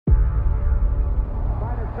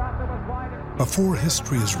Before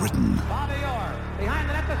history is written,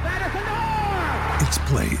 it's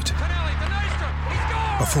played.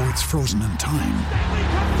 Before it's frozen in time,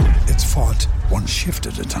 it's fought one shift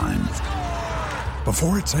at a time.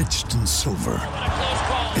 Before it's etched in silver,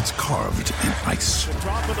 it's carved in ice.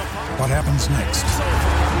 What happens next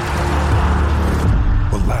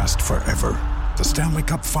will last forever. The Stanley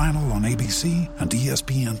Cup Final on ABC and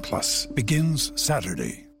ESPN Plus begins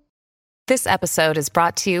Saturday. This episode is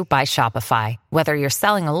brought to you by Shopify. Whether you're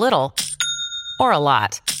selling a little or a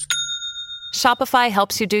lot, Shopify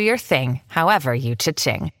helps you do your thing, however you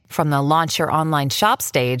cha-ching. From the launch your online shop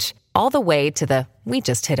stage, all the way to the we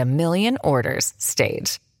just hit 1 million orders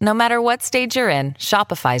stage. No matter what stage you're in,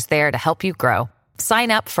 Shopify's there to help you grow.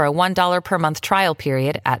 Sign up for a $1 per month trial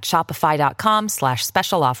period at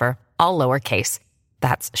shopify.com/special offer, all lowercase.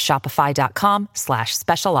 That's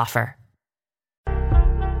shopify.com/special offer.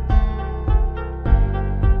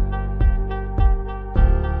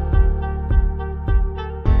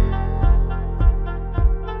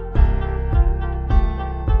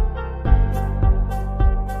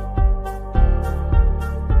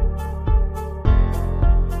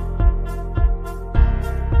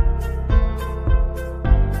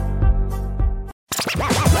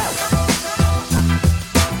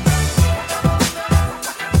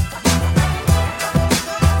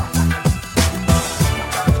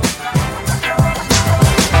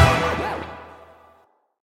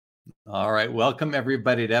 All right, welcome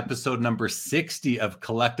everybody to episode number 60 of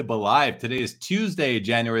Collectible Live. Today is Tuesday,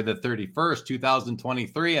 January the 31st,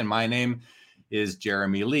 2023, and my name is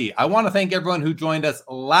Jeremy Lee. I want to thank everyone who joined us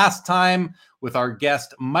last time with our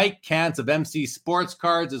guest Mike Kantz of MC Sports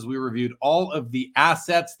Cards as we reviewed all of the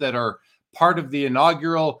assets that are part of the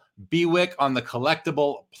inaugural BWIC on the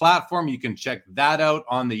Collectible platform. You can check that out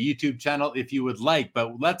on the YouTube channel if you would like.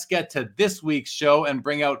 But let's get to this week's show and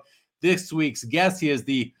bring out this week's guest. He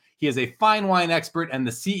is a fine wine expert and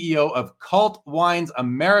the CEO of Cult Wines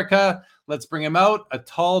America. Let's bring him out.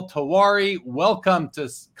 Atul Tiwari, welcome to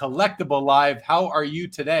Collectible Live. How are you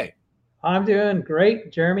today? I'm doing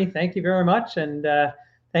great, Jeremy. Thank you very much. And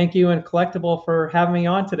thank you and Collectible for having me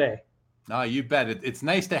on today. No, you bet. It's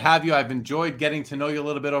nice to have you. I've enjoyed getting to know you a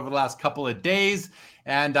little bit over the last couple of days.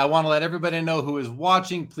 And I want to let everybody know who is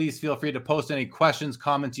watching. Please feel free to post any questions,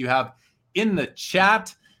 comments you have in the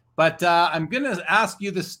chat. But I'm going to ask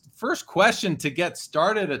you this first question to get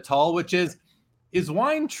started, Atul, which is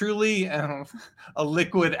wine truly a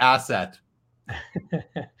liquid asset?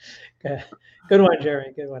 Good one,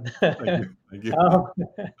 Jeremy. Good one. Thank you.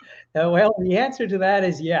 Well, the answer to that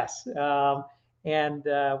is yes. And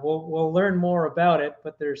we'll learn more about it.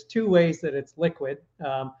 But there's two ways that it's liquid.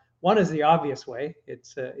 One is the obvious way.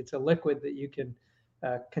 It's a liquid that you can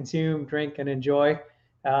consume, drink, and enjoy.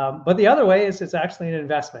 But the other way is it's actually an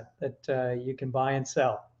investment that you can buy and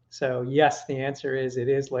sell. So yes, the answer is it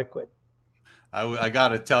is liquid. I got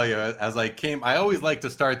to tell you, I always like to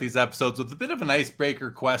start these episodes with a bit of an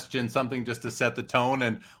icebreaker question, something just to set the tone.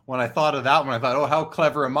 And when I thought of that one, I thought, oh, how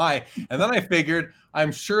clever am I? And then I figured,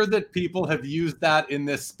 I'm sure that people have used that in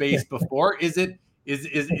this space before. Is it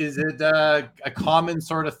a common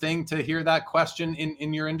sort of thing to hear that question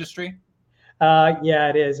in your industry? Yeah,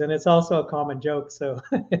 it is. And it's also a common joke. So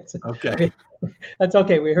it's okay. That's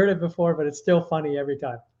okay. We heard it before, but it's still funny every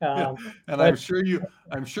time. And I'm sure you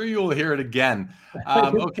will hear it again.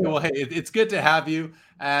 Okay. Well, hey, it's good to have you.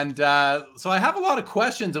 And so I have a lot of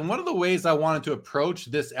questions. And one of the ways I wanted to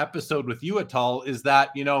approach this episode with you, Atul, is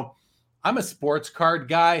that, I'm a sports card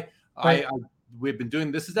guy. Right. We've been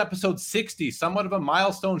doing, this is episode 60, somewhat of a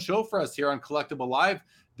milestone show for us here on Collectible Live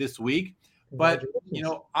this week. But,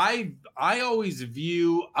 I always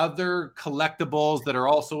view other collectibles that are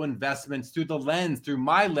also investments through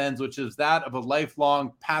my lens, which is that of a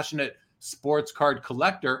lifelong, passionate sports card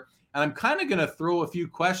collector. And I'm kind of going to throw a few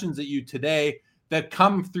questions at you today that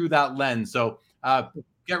come through that lens. So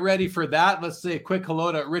get ready for that. Let's say a quick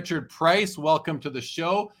hello to Richard Price. Welcome to the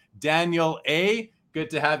show. Daniel A., good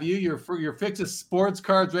to have you. Your fix is sports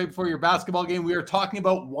cards right before your basketball game. We are talking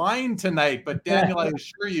about wine tonight, but Daniel, I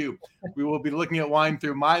assure you, we will be looking at wine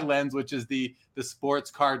through my lens, which is the sports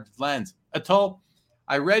card lens. Atul,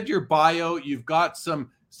 I read your bio. You've got some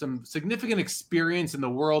significant experience in the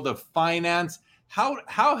world of finance. How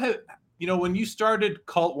have when you started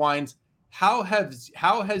Cult Wines, how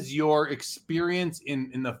has your experience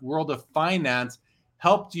in the world of finance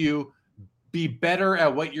helped you be better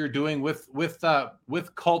at what you're doing with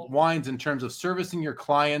Cult Wines in terms of servicing your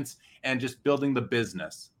clients and just building the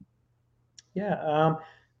business? Yeah.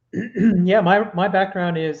 My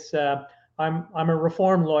background is I'm a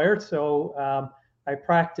reformed lawyer. So I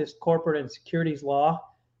practiced corporate and securities law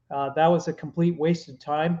That was a complete waste of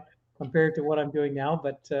time compared to what I'm doing now.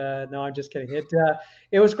 But no, I'm just kidding.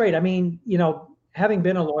 It was great. I mean, having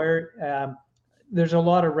been a lawyer, there's a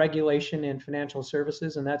lot of regulation in financial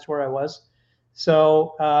services, and that's where I was.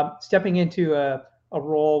 So stepping into a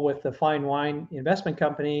role with the fine wine investment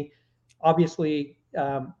company, obviously,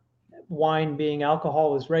 wine being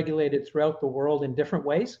alcohol is regulated throughout the world in different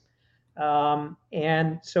ways.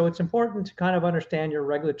 And so it's important to kind of understand your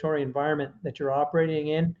regulatory environment that you're operating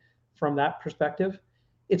in from that perspective.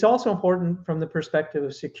 It's also important from the perspective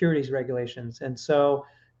of securities regulations. And so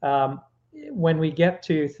when we get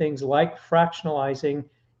to things like fractionalizing,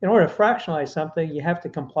 in order to fractionalize something, you have to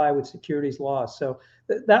comply with securities laws. So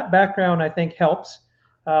that background, I think, helps.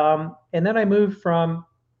 And then I moved from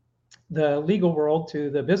the legal world to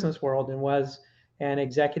the business world and was an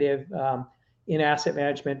executive in asset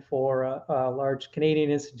management for a large Canadian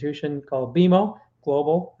institution called BMO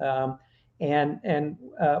Global, and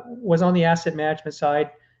was on the asset management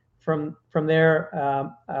side. From there,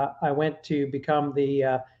 I went to become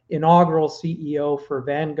the inaugural CEO for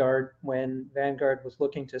Vanguard when Vanguard was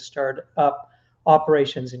looking to start up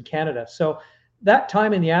operations in Canada. So that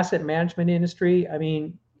time in the asset management industry, I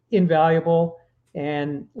mean, invaluable,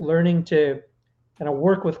 and learning to kind of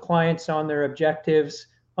work with clients on their objectives,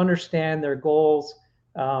 understand their goals,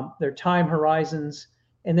 their time horizons,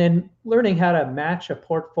 and then learning how to match a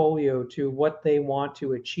portfolio to what they want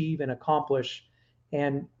to achieve and accomplish.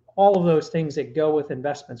 And all of those things that go with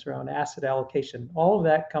investments around asset allocation, all of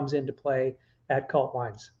that comes into play at Cult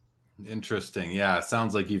Wines. Interesting. Yeah, it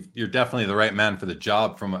sounds like you're definitely the right man for the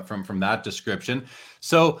job from that description.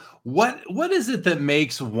 So what is it that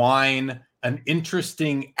makes wine an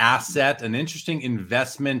interesting asset, an interesting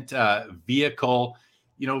investment vehicle,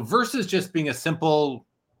 versus just being a simple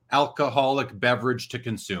alcoholic beverage to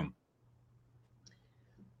consume?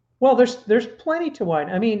 Well, there's plenty to wine.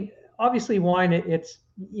 I mean, obviously, wine. It's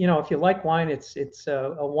if you like wine, it's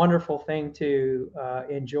a wonderful thing to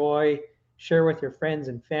enjoy, share with your friends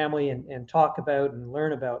and family, and talk about and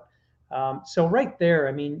learn about. So right there,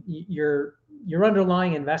 I mean, your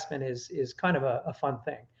underlying investment is kind of a fun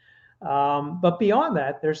thing. But beyond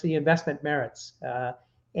that, there's the investment merits.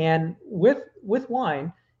 And with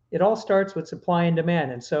wine, it all starts with supply and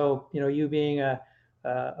demand. And so, you being a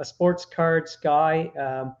sports cards guy,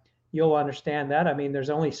 you'll understand that. I mean, there's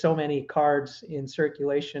only so many cards in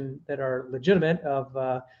circulation that are legitimate of,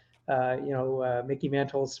 Mickey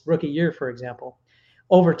Mantle's rookie year, for example.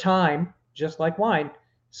 Over time, just like wine,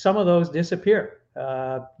 some of those disappear.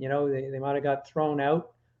 They might have got thrown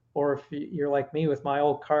out. Or if you're like me with my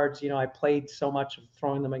old cards, I played so much of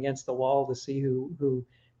throwing them against the wall to see who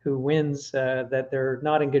wins that they're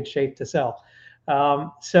not in good shape to sell.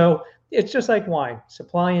 So it's just like wine,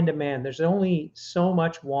 supply and demand. There's only so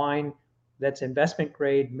much wine that's investment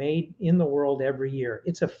grade made in the world every year.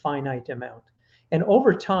 It's a finite amount. And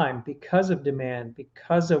over time, because of demand,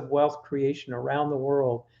 because of wealth creation around the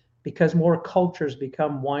world, because more cultures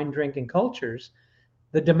become wine drinking cultures,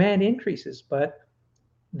 the demand increases, but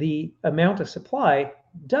the amount of supply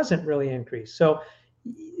doesn't really increase. So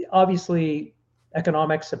obviously,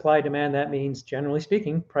 economic supply demand, that means, generally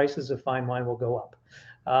speaking, prices of fine wine will go up.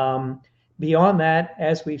 Beyond that,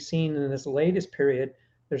 as we've seen in this latest period,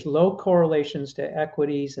 there's low correlations to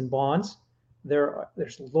equities and bonds.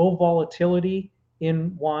 There's low volatility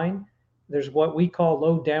in wine. There's what we call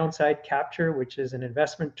low downside capture, which is an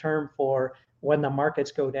investment term for when the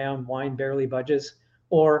markets go down, wine barely budges.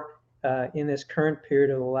 Or in this current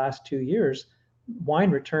period of the last 2 years,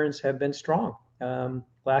 wine returns have been strong.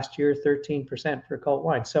 Last year, 13% for Cult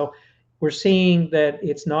Wine. So we're seeing that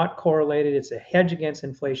it's not correlated. It's a hedge against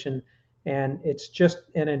inflation, and it's just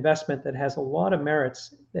an investment that has a lot of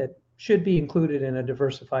merits that should be included in a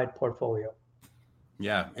diversified portfolio.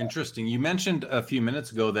 Yeah, interesting. You mentioned a few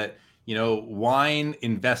minutes ago that wine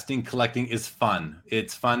investing, collecting is fun.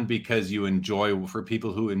 It's fun because for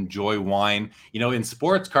people who enjoy wine. In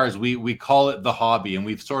sports cars, we call it the hobby, and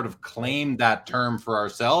we've sort of claimed that term for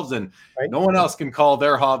ourselves, and right. No one else can call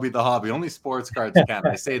their hobby the hobby. Only sports cards can.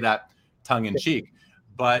 I say that tongue in cheek.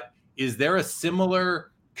 But is there a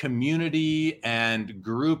similar community and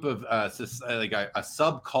group of like a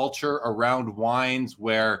subculture around wines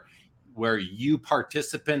where you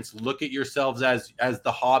participants look at yourselves as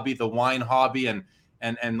the hobby, the wine hobby, and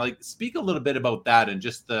like speak a little bit about that and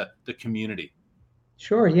just the community?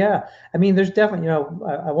 Sure. Yeah. I mean, there's definitely,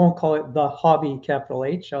 I won't call it the hobby, capital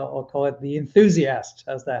H. I'll call it the enthusiasts.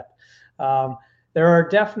 How's that? There are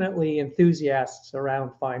definitely enthusiasts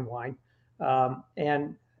around fine wine.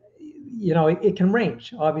 And it can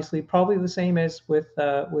range, obviously, probably the same as with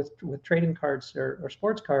trading cards or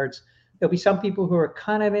sports cards. there'll be some people who are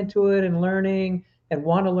kind of into it and learning and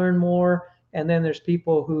want to learn more. And then there's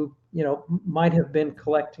people who, might have been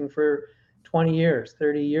collecting for 20 years,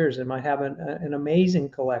 30 years, and might have an amazing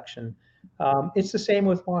collection. It's the same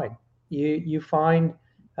with wine. You find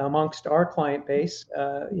amongst our client base,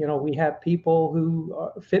 we have people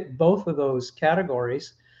who fit both of those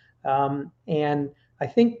categories. And I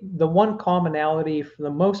think the one commonality for the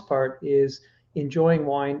most part is enjoying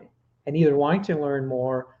wine and either wanting to learn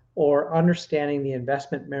more or understanding the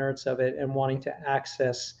investment merits of it and wanting to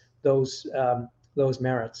access those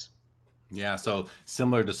merits. Yeah, so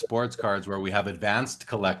similar to sports cards where we have advanced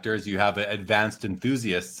collectors, you have advanced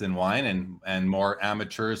enthusiasts in wine and more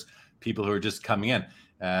amateurs, people who are just coming in.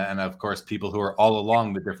 And of course, people who are all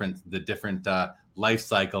along the different life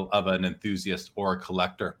cycle of an enthusiast or a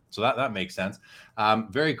collector. So that makes sense.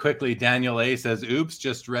 Very quickly, Daniel A says, "Oops,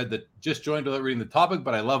 just joined without reading the topic,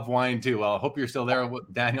 but I love wine too." Well, I hope you're still there,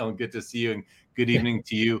 Daniel, and good to see you. And good evening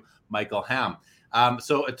to you, Michael Ham.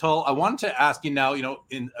 So Atul, I wanted to ask you now,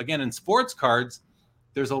 in sports cards,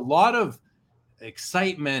 there's a lot of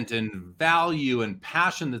excitement and value and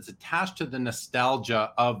passion that's attached to the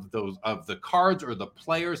nostalgia of the cards or the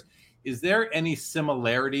players. Is there any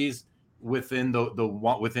similarities within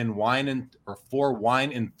within wine or for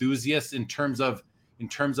wine enthusiasts in terms of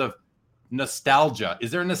nostalgia?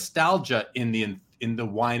 Is there nostalgia in the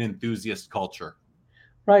wine enthusiast culture?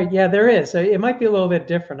 Right. Yeah, there is. It might be a little bit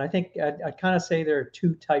different. I think I'd kind of say there are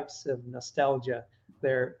two types of nostalgia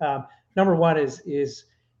there. Number one is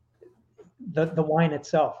the wine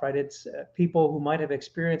itself, right? It's people who might have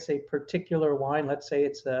experienced a particular wine. Let's say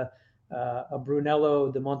it's a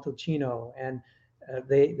Brunello di Montalcino, and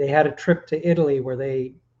they had a trip to Italy where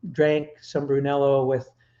they drank some Brunello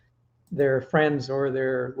with their friends or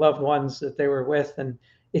their loved ones that they were with, and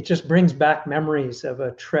it just brings back memories of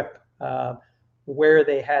a trip. Where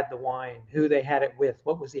they had the wine, who they had it with,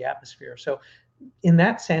 what was the atmosphere. So in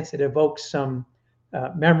that sense, it evokes some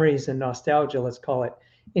memories and nostalgia, let's call it.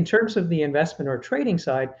 In terms of the investment or trading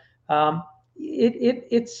side,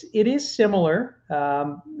 it is similar.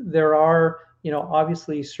 There are,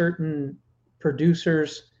 obviously certain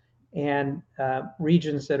producers and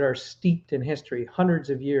regions that are steeped in history, hundreds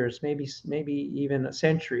of years, maybe even a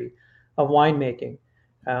century of winemaking.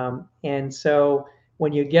 And so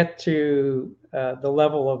when you get to the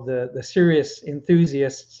level of the serious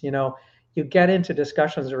enthusiasts, you get into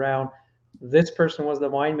discussions around this person was the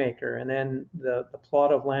winemaker, and then the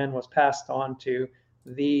plot of land was passed on to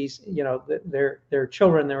these, their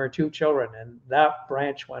children. There were two children, and that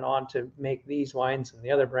branch went on to make these wines, and the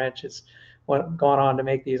other branches gone on to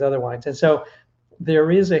make these other wines. And so there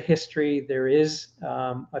is a history, there is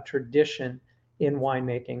a tradition in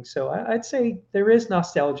winemaking. So I'd say there is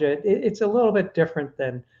nostalgia. It's a little bit different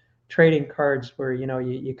than trading cards where,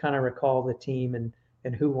 you kind of recall the team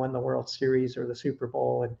and who won the World Series or the Super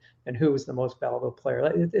Bowl and who was the most valuable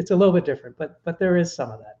player. It's a little bit different, but there is some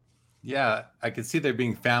of that. Yeah, I could see there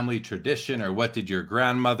being family tradition, or what did your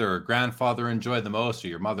grandmother or grandfather enjoy the most, or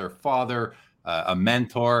your mother or father, a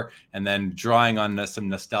mentor, and then drawing on some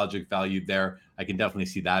nostalgic value there. I can definitely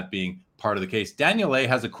see that being part of the case. Daniel A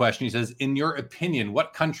has a question. He says, in your opinion,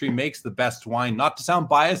 what country makes the best wine? Not to sound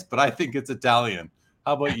biased, but I think it's Italian.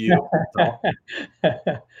 How about you?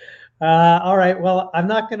 All right. Well, I'm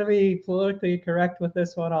not going to be politically correct with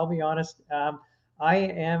this one. I'll be honest. I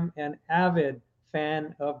am an avid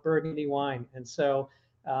fan of Burgundy wine. And so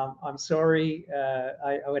I'm sorry.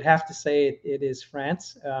 I would have to say it is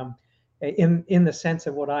France in the sense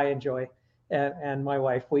of what I enjoy and my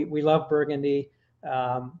wife. We love Burgundy.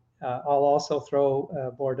 I'll also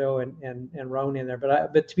throw Bordeaux and Rhone in there.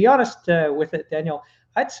 But to be honest with it, Daniel,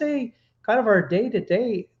 I'd say kind of our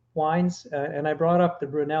day-to-day wines, and I brought up the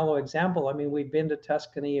Brunello example. I mean, we've been to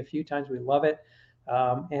Tuscany a few times. We love it.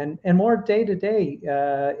 And more day-to-day,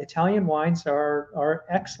 Italian wines are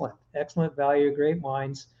excellent value, great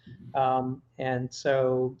wines. And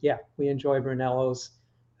so, yeah, we enjoy Brunellos,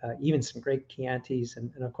 even some great Chiantis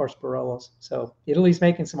and of course, Barolo's. So Italy's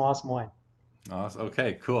making some awesome wine. Awesome.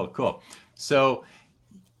 Okay, cool. So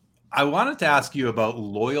I wanted to ask you about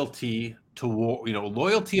loyalty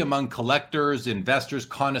among collectors, investors,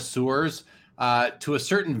 connoisseurs to a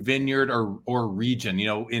certain vineyard or region.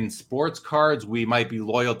 In sports cards, we might be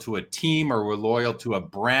loyal to a team, or we're loyal to a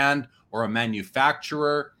brand or a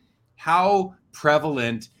manufacturer. How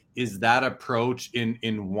prevalent is that approach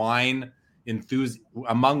in wine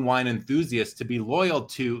among wine enthusiasts to be loyal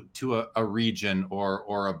to a region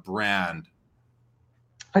or a brand?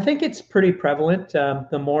 I think it's pretty prevalent.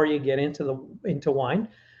 The more you get into wine,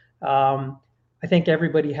 I think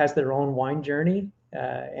everybody has their own wine journey,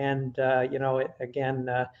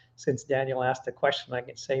 Since Daniel asked the question, I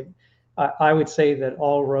can say I would say that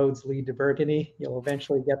all roads lead to Burgundy. You'll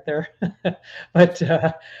eventually get there, but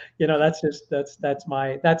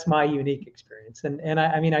that's my unique experience. And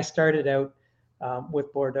I started out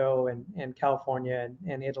with Bordeaux and California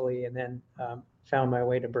and Italy, and then found my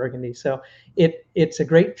way to Burgundy. So it's a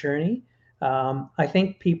great journey. I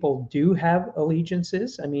think people do have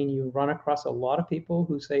allegiances. I mean, you run across a lot of people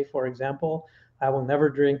who say, for example, I will never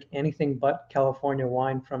drink anything but California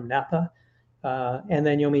wine from Napa. And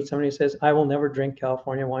then you'll meet somebody who says, I will never drink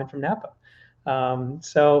California wine from Napa.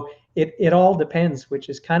 So it all depends, which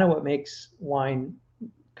is kind of what makes wine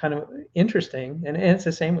kind of interesting. And it's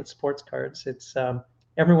the same with sports cards. It's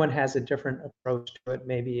everyone has a different approach to it,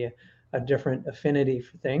 maybe a different affinity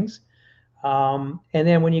for things. And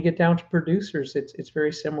then when you get down to producers, it's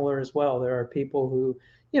very similar as well. There are people who,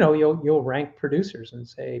 you'll rank producers and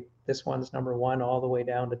say this one's number one all the way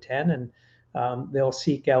down to 10, and they'll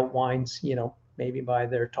seek out wines, maybe by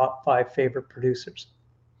their top 5 favorite producers.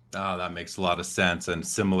 Oh, that makes a lot of sense and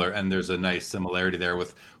similar. And there's a nice similarity there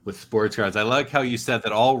with sports cards. I like how you said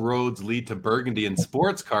that all roads lead to Burgundy in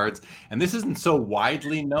sports cards. And this isn't so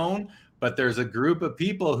widely known, but there's a group of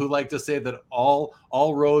people who like to say that all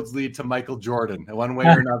roads lead to Michael Jordan. One way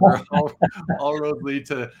or another, all roads lead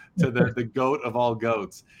to the goat of all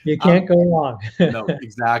goats. You can't go wrong. No,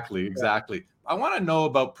 exactly. I want to know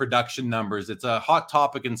about production numbers. It's a hot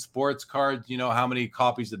topic in sports cards. How many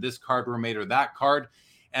copies of this card were made or that card.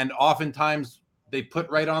 And oftentimes they put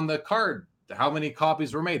right on the card how many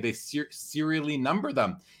copies were made. They serially number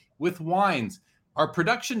them. With wines, are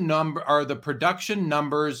the production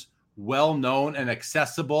numbers well known and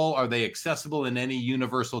accessible? Are they accessible in any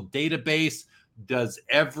universal database? Does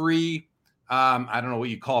every I don't know what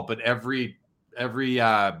you call it, but every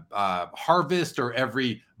harvest or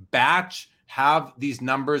every batch have these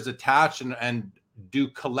numbers attached? And do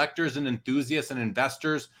collectors and enthusiasts and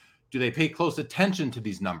investors, do they pay close attention to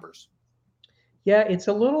these numbers? Yeah, it's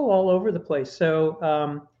a little all over the place.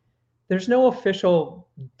 So there's no official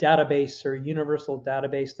database or universal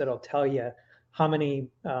database that'll tell you how many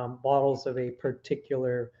bottles of a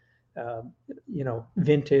particular,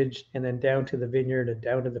 vintage, and then down to the vineyard and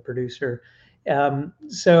down to the producer.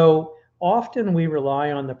 So often we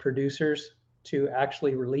rely on the producers to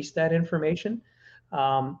actually release that information.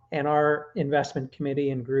 And our investment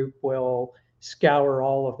committee and group will scour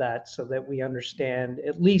all of that so that we understand,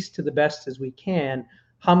 at least to the best as we can,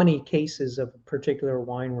 how many cases of a particular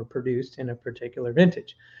wine were produced in a particular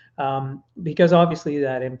vintage. Because obviously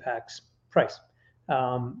that impacts price.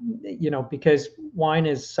 Because wine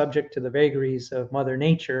is subject to the vagaries of Mother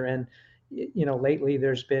Nature. And, lately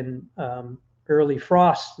there's been early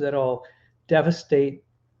frosts that'll devastate,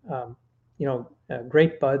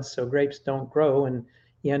 grape buds, so grapes don't grow, and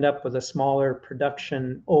you end up with a smaller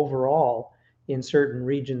production overall in certain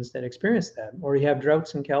regions that experience that. Or you have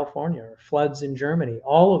droughts in California or floods in Germany.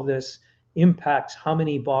 All of this impacts how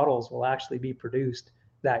many bottles will actually be produced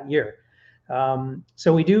that year.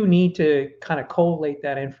 So we do need to kind of collate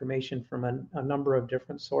that information from a number of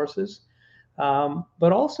different sources.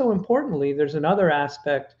 But also importantly, there's another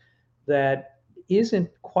aspect that isn't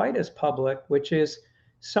quite as public, which is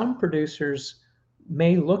some producers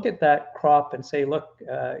may look at that crop and say, look,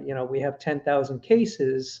 we have 10,000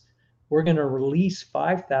 cases. We're going to release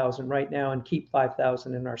 5,000 right now and keep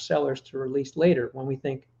 5,000 in our cellars to release later when we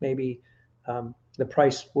think maybe the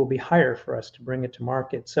price will be higher for us to bring it to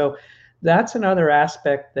market. So that's another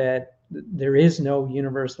aspect that there is no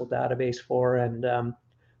universal database for. And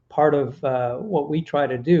part of what we try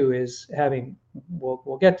to do is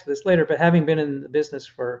we'll get to this later, but having been in the business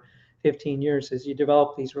for 15 years, is you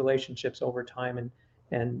develop these relationships over time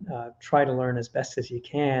and try to learn as best as you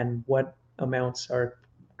can what amounts are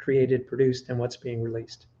created, produced, and what's being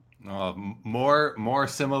released. More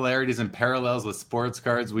similarities and parallels with sports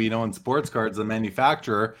cards. We know in sports cards, the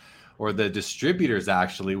manufacturer or the distributors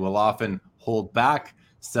actually will often hold back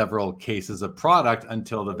several cases of product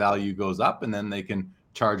until the value goes up, and then they can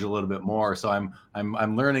charge a little bit more. So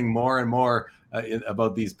I'm learning more and more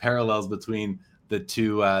about these parallels between the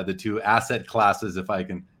two asset classes, if I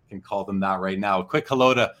can call them that right now. A quick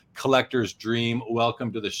hello to Collector's Dream.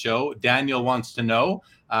 Welcome to the show. Daniel wants to know,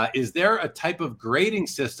 is there a type of grading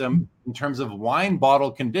system in terms of wine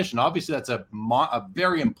bottle condition? Obviously, that's a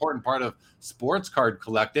very important part of sports card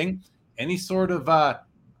collecting. Any sort of,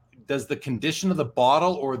 does the condition of the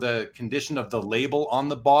bottle or the condition of the label on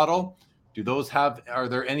the bottle, are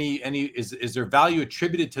there any, is there value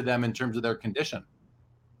attributed to them in terms of their condition?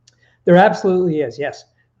 There absolutely is, yes.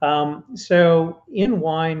 So in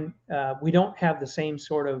wine, we don't have the same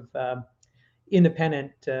sort of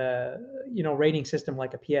independent, rating system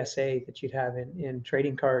like a PSA that you'd have in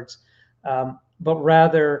trading cards, but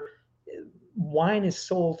rather wine is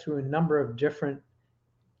sold through a number of different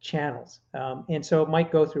channels. And so it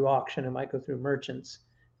might go through auction, it might go through merchants,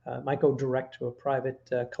 it might go direct to a private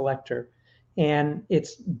collector. And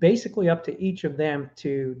it's basically up to each of them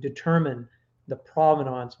to determine the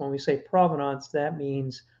provenance. When we say provenance, that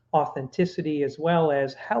means authenticity as well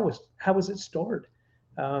as how was it stored.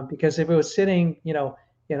 Because if it was sitting,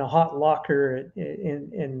 in a hot locker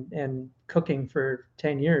and cooking for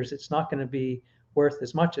 10 years, it's not going to be worth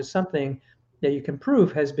as much as something that you can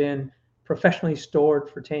prove has been professionally stored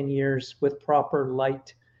for 10 years with proper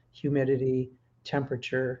light, humidity,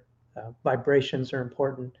 temperature. Vibrations are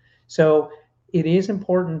important. So it is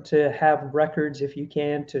important to have records, if you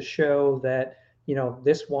can, to show that,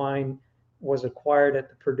 this wine was acquired at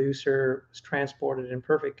the producer, was transported in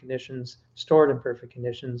perfect conditions, stored in perfect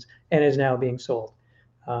conditions, and is now being sold.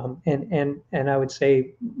 And I would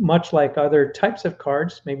say, much like other types of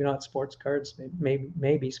cards, maybe not sports cards,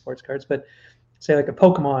 maybe sports cards, but say like a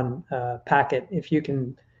Pokemon packet, if you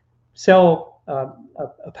can sell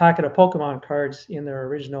a packet of Pokemon cards in their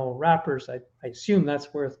original wrappers, I assume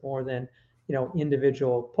that's worth more than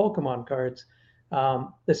individual Pokemon cards.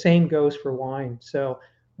 The same goes for wine. So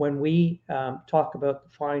when we talk about the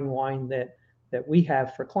fine wine that we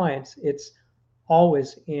have for clients, it's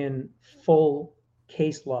always in full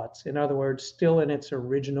case lots. In other words, still in its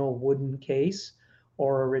original wooden case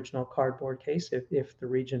or original cardboard case, if the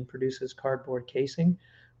region produces cardboard casing.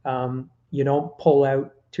 You don't pull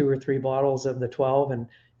out 2 or 3 bottles of the 12 and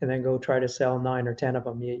then go try to sell 9 or 10 of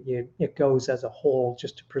them. It goes as a whole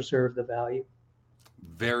just to preserve the value.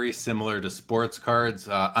 Very similar to sports cards,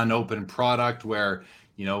 unopened product where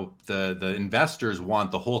the investors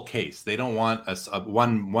want the whole case. They don't want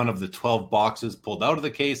one of the 12 boxes pulled out of the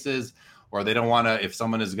cases, or they don't want to, if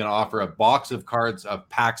someone is going to offer a box of cards, of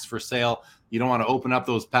packs for sale, you don't want to open up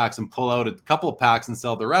those packs and pull out a couple of packs and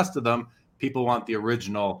sell the rest of them. People want the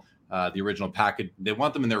original package. They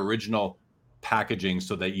want them in their original packaging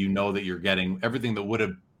so that that you're getting everything that would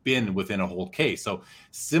have been within a whole case. So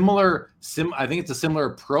I think it's a similar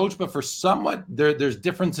approach, but for somewhat there's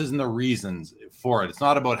differences in the reasons for it. It's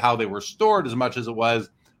not about how they were stored as much as it was,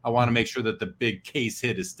 I want to make sure that the big case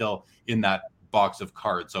hit is still in that box of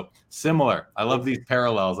cards. So similar. I love these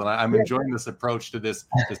parallels, and I'm enjoying this approach to this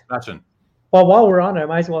discussion. Well, while we're on it, I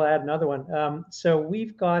might as well add another one. So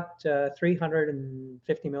we've got $350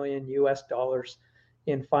 million US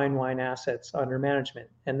in fine wine assets under management,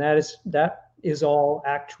 and that is all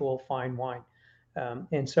actual fine wine.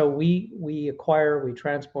 And so we acquire, we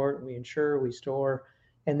transport, we insure, we store,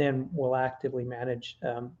 and then we'll actively manage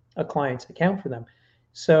a client's account for them.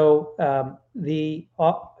 So the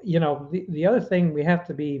other thing we have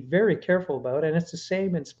to be very careful about, and it's the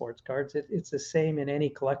same in sports cards, it's the same in any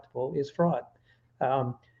collectible, is fraud.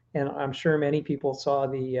 And I'm sure many people saw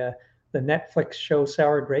the Netflix show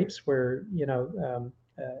Sour Grapes, where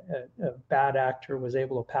a bad actor was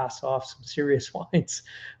able to pass off some serious wines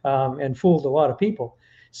and fooled a lot of people.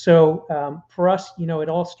 So for us, it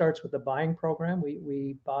all starts with the buying program.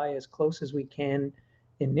 We buy as close as we can.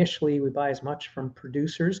 Initially, we buy as much from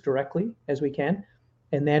producers directly as we can,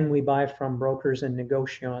 and then we buy from brokers and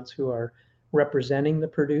negotiants who are representing the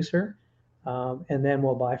producer, and then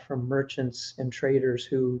we'll buy from merchants and traders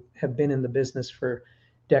who have been in the business for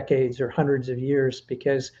decades or hundreds of years,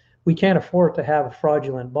 because we can't afford to have a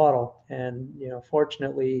fraudulent bottle. And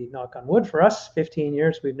fortunately, knock on wood for us, 15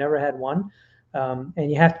 years, we've never had one.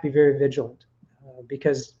 And you have to be very vigilant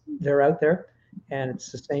because they're out there, and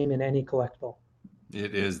it's the same in any collectible.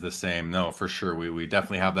 It is the same. No, for sure. We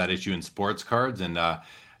definitely have that issue in sports cards, and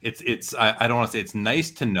it's I don't want to say it's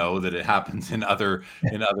nice to know that it happens in other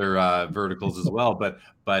verticals as well, but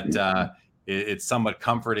it's somewhat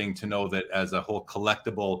comforting to know that as a whole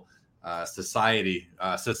collectible society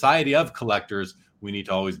of collectors, we need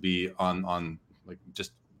to always be on like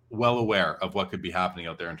just well aware of what could be happening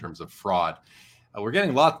out there in terms of fraud. We're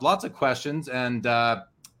getting lots of questions, and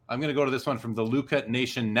I'm going to go to this one from the Luca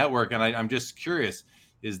Nation Network, and I'm just curious: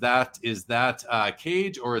 is that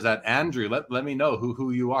Cage or is that Andrew? Let me know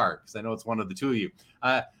who you are, because I know it's one of the two of you.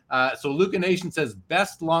 So Luca Nation says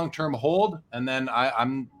best long-term hold, and then I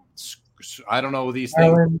don't know these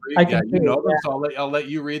things. You know them, so I'll let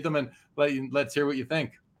you read them and let's hear what you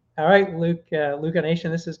think. All right, Luca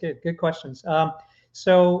Nation, this is good. Good questions.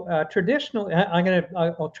 So traditionally,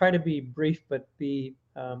 I'll try to be brief, but be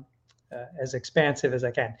as expansive as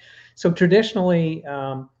I can. So traditionally,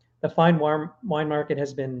 the fine wine market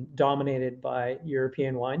has been dominated by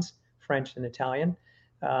European wines, French and Italian,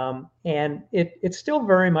 and it's still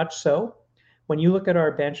very much so. when you look at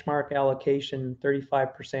our benchmark allocation,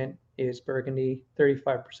 35% is Burgundy,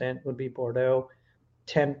 35% would be Bordeaux,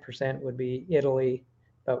 10% would be Italy,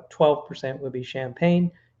 about 12% would be Champagne,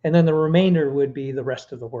 and then the remainder would be the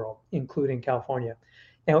rest of the world, including California.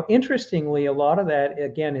 Now, interestingly, a lot of that,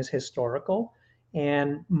 again, is historical,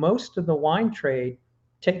 and most of the wine trade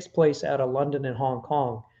takes place out of London and Hong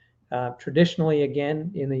Kong. Traditionally,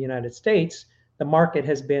 again, in the United States, the market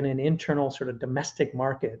has been an internal sort of domestic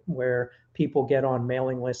market where people get on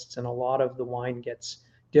mailing lists and a lot of the wine gets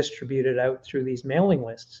distributed out through these mailing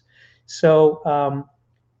lists. So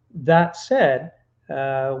that said,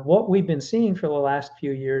 what we've been seeing for the last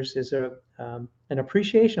few years is an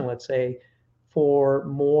appreciation, let's say, for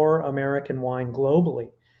more American wine globally.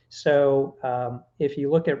 So if you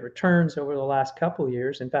look at returns over the last couple of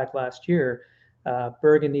years, in fact, last year,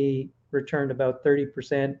 Burgundy returned about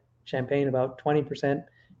 30%, Champagne about 20%,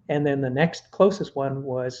 and then the next closest one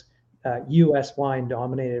was U.S. wine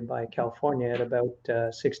dominated by California at about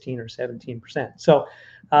 16 or 17%. So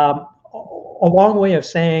a long way of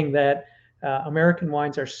saying that American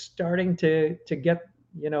wines are starting to get,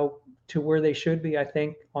 to where they should be, I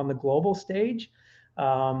think, on the global stage.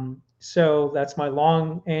 So that's my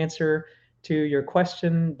long answer to your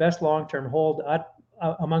question. Best long-term hold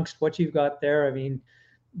amongst what you've got there. I mean,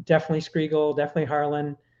 definitely Skriegel, definitely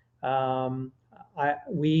Harlan.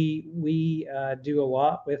 We do a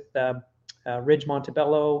lot with Ridge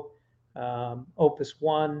Montebello, Opus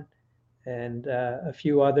One, and a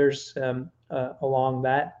few others along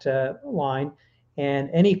that line. And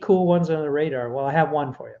any cool ones on the radar? Well, I have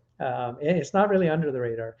one for you. It's not really under the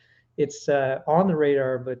radar. It's on the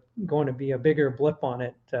radar, but going to be a bigger blip on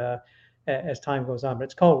it as time goes on. But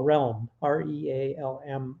it's called Realm,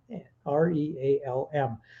 Realm,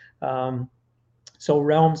 Realm. So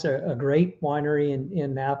Realm's a great winery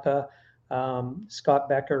in Napa. Scott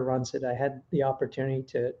Becker runs it. I had the opportunity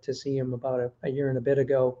to see him about a year and a bit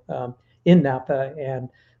ago in Napa, and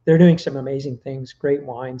they're doing some amazing things, great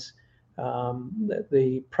wines.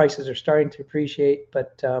 The prices are starting to appreciate,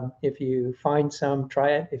 but if you find some,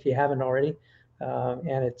 try it if you haven't already,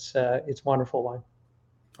 and it's wonderful wine.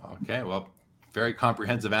 Okay, well, very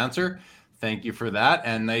comprehensive answer. Thank you for that,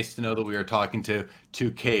 and nice to know that we are talking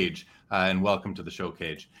to Cage, and welcome to the show,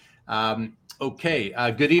 Cage. Okay,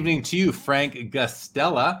 good evening to you, Frank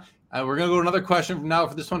Gastella. We're going to go to another question from now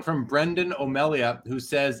for this one from Brendan O'Melia, who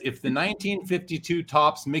says, if the 1952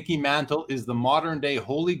 Topps Mickey Mantle is the modern day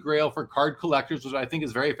holy grail for card collectors, which I think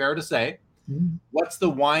is very fair to say, what's the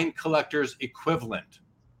wine collector's equivalent?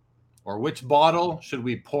 Or which bottle should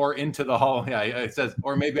we pour into the it says,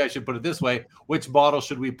 or maybe I should put it this way, which bottle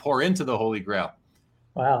should we pour into the holy grail?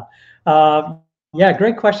 Wow. Yeah,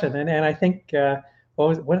 great question. And I think,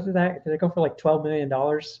 what did that? Did it go for like $12 million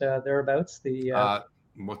thereabouts? The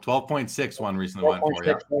 12.6 one recently went for.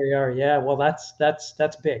 Yeah. There you are. Yeah, well, that's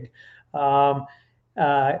big.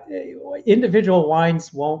 Individual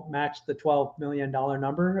wines won't match the $12 million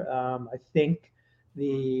number. I think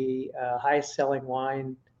the highest selling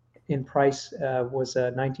wine in price was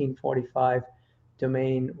a 1945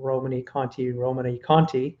 Domaine Romani Conti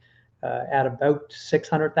at about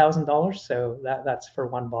 $600,000. So that's for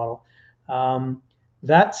one bottle.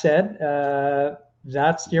 That said,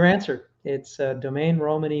 that's your answer. It's Domaine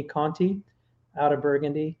Romani Conti out of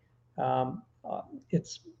Burgundy.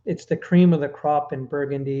 It's the cream of the crop in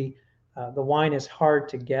Burgundy. The wine is hard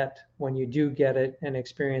to get. When you do get it and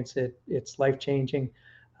experience it, it's life-changing.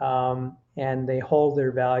 And they hold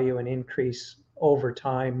their value and increase over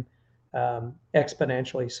time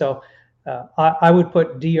exponentially. So I would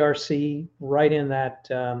put DRC right in that,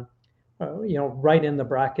 right in the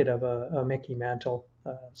bracket of a Mickey Mantle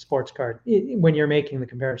sports card when you're making the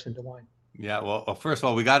comparison to wine. Yeah, well, first of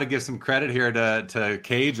all, we got to give some credit here to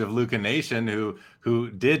Cage of Luca Nation, who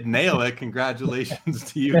did nail it.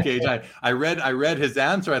 Congratulations to you, Cage. I read his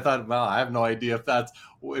answer. I thought, well, I have no idea if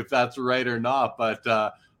that's right or not, but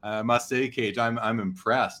I must say, Cage, I'm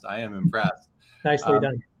impressed. I am impressed. Nicely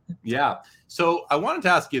done. Yeah. So I wanted to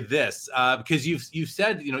ask you this because you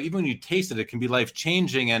said, even when you taste it, it can be life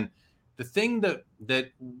changing. And the thing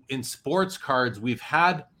that in sports cards, we've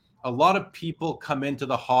had a lot of people come into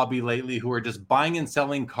the hobby lately who are just buying and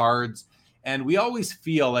selling cards. And we always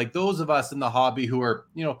feel like those of us in the hobby who are,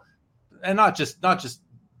 and not just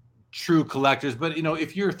true collectors, but,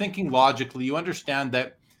 if you're thinking logically, you understand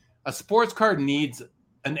that a sports card needs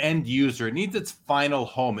an end user. It needs its final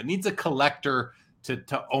home. It needs a collector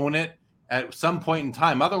to own it at some point in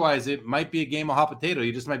time. Otherwise, it might be a game of hot potato.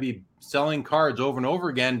 You just might be selling cards over and over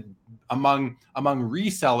again among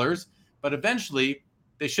resellers, but eventually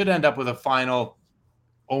they should end up with a final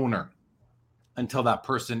owner. until that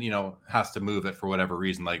person, has to move it for whatever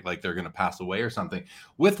reason, like they're going to pass away or something.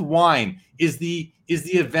 With wine, is the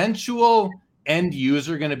eventual end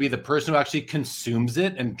user going to be the person who actually consumes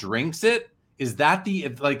it and drinks it? Is that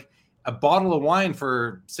like a bottle of wine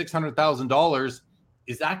for $600,000?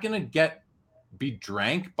 Is that going to be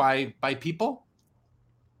drank by people?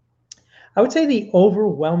 I would say the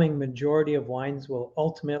overwhelming majority of wines will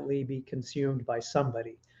ultimately be consumed by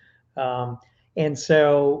somebody. And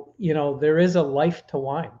so, there is a life to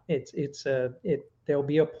wine. There'll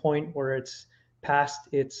be a point where it's past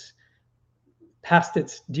its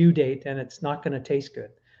due date and it's not going to taste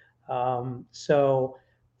good. So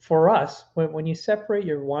for us, when you separate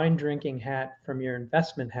your wine drinking hat from your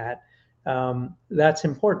investment hat, that's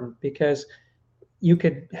important, because you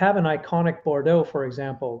could have an iconic Bordeaux, for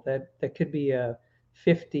example, that could be a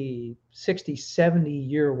 50, 60,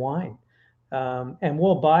 70-year wine. And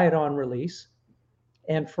we'll buy it on release.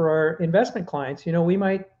 And for our investment clients,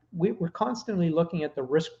 we're constantly looking at the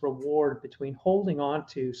risk reward between holding on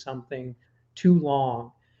to something too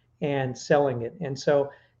long and selling it. And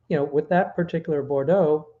so, with that particular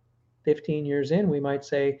Bordeaux, 15 years in, we might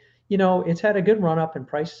say, it's had a good run up in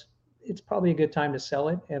price. It's probably a good time to sell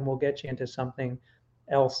it, and we'll get you into something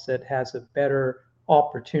else that has a better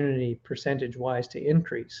opportunity percentage-wise to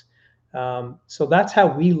increase. So that's how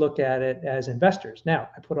we look at it as investors. Now,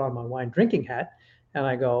 I put on my wine drinking hat and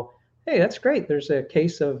I go, hey, that's great. There's a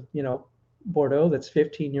case of, Bordeaux that's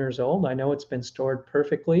 15 years old. I know it's been stored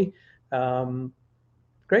perfectly.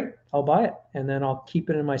 Great, I'll buy it. And then I'll keep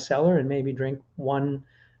it in my cellar and maybe drink one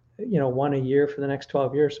a year for the next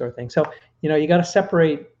 12 years, sort of thing. So, you got to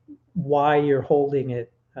separate why you're holding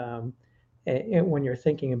it when you're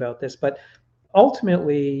thinking about this. But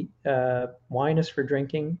ultimately, wine is for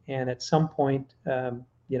drinking, and at some point,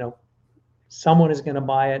 someone is going to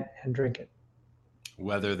buy it and drink it.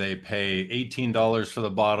 Whether they pay $18 for the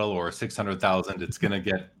bottle or $600,000, it's going to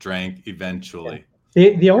get drank eventually.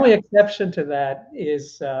 Yeah. The only exception to that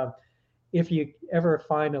is if you ever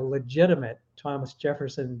find a legitimate Thomas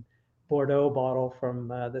Jefferson Bordeaux bottle from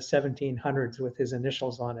the 1700s with his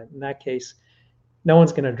initials on it. In that case, no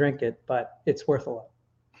one's going to drink it, but it's worth a lot.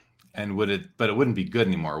 And but it wouldn't be good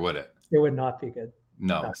anymore, would it? It would not be good.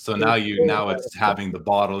 No. So now it's having the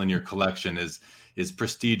bottle in your collection is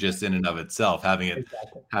prestigious in and of itself. Having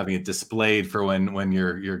it displayed for when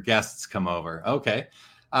your guests come over. Okay.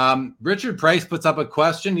 Richard Price puts up a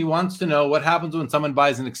question. He wants to know what happens when someone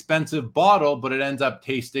buys an expensive bottle, but it ends up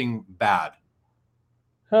tasting bad.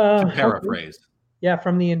 To paraphrase. Okay. Yeah,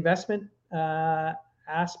 from the investment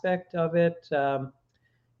aspect of it,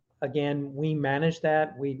 again, we manage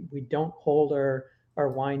that. We don't hold our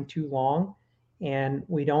wine too long, and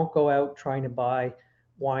we don't go out trying to buy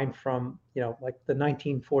wine from, like the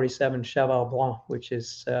 1947 Cheval Blanc, which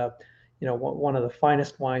is, one of the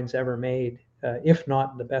finest wines ever made, if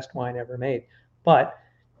not the best wine ever made. But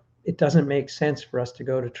it doesn't make sense for us to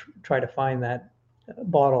go to try to find that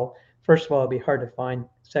bottle. First of all, it'd be hard to find.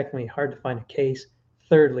 Secondly, hard to find a case.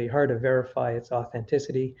 Thirdly, hard to verify its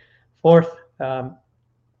authenticity. Fourth,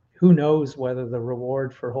 who knows whether the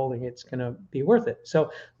reward for holding it's going to be worth it. So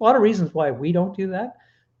a lot of reasons why we don't do that.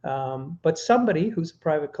 But somebody who's a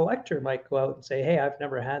private collector might go out and say, hey, I've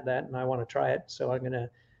never had that and I want to try it. So I'm going to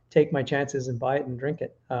take my chances and buy it and drink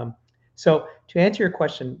it. So to answer your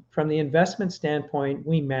question, from the investment standpoint,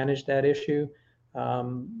 we manage that issue.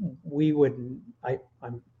 We wouldn't, I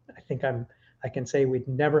can say we'd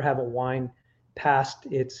never have a wine past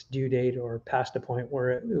its due date or past a point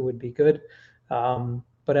where it would be good.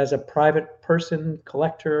 But as a private person,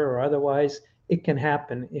 collector or otherwise, it can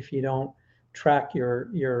happen if you don't track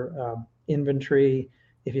your inventory,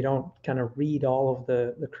 if you don't kind of read all of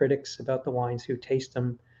the critics about the wines who taste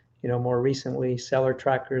them. More recently, Cellar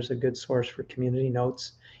Tracker is a good source for community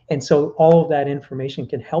notes. And so all of that information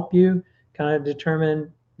can help you kind of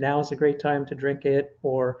determine now is a great time to drink it,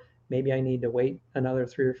 or maybe I need to wait another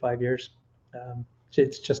 3 or 5 years.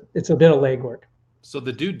 It's a bit of legwork. So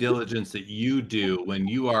the due diligence that you do when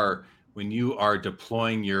you are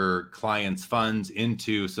deploying your clients' funds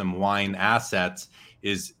into some wine assets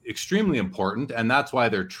is extremely important, and that's why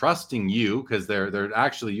they're trusting you, because they're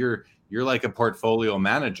actually you're like a portfolio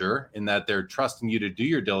manager in that they're trusting you to do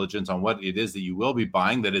your diligence on what it is that you will be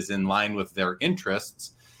buying that is in line with their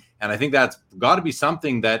interests. And I think that's got to be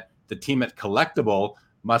something that the team at Collectible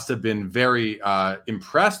must have been very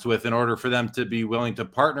impressed with in order for them to be willing to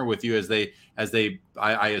partner with you as they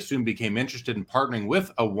I assume became interested in partnering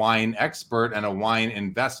with a wine expert and a wine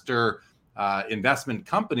investor investment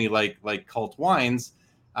company like Cult Wines.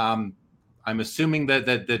 I'm assuming that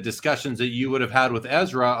the discussions that you would have had with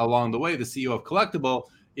Ezra along the way, the CEO of Collectible,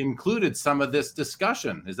 included some of this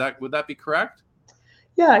discussion. Would that be correct?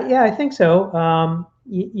 Yeah, I think so.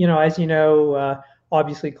 As you know,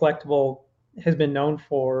 obviously Collectible has been known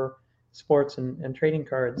for sports and trading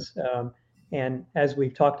cards. And as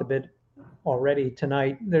we've talked a bit already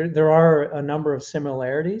tonight, there are a number of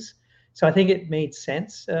similarities. So I think it made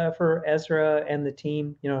sense for Ezra and the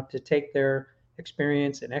team, to take their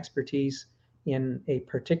experience and expertise in a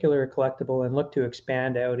particular collectible and look to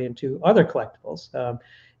expand out into other collectibles.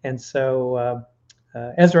 And so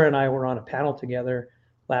Ezra and I were on a panel together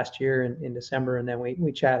last year in December, and then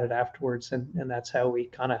we chatted afterwards, and that's how we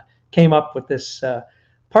kind of came up with this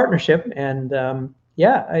partnership. And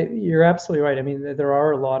you're absolutely right. I mean, there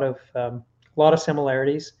are a lot of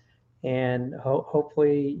similarities, and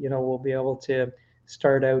hopefully, we'll be able to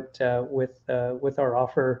start out with our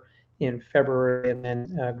offer in February, and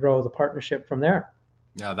then grow the partnership from there.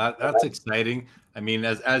 Yeah, that's exciting. I mean,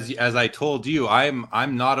 as I told you,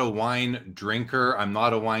 I'm not a wine drinker. I'm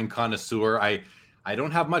not a wine connoisseur. I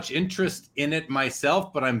don't have much interest in it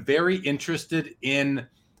myself, but I'm very interested in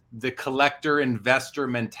the collector investor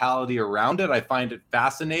mentality around it. I find it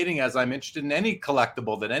fascinating, as I'm interested in any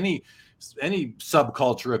collectible that any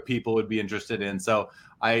subculture of people would be interested in. So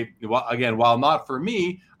while not for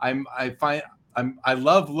me, I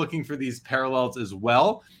love looking for these parallels as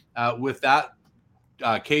well. With that,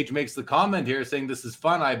 Cage makes the comment here saying, "This is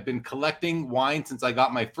fun. I've been collecting wine since I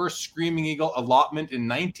got my first Screaming Eagle allotment in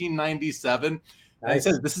 1997. And he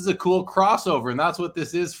says, "This is a cool crossover," and that's what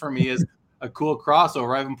this is for me, is a cool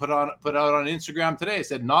crossover. I even put out on Instagram today. I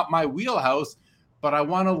said, "Not my wheelhouse, but I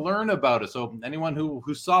want to learn about it." So anyone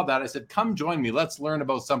who saw that, I said, "Come join me. Let's learn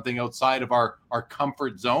about something outside of our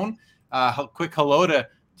comfort zone." Quick hello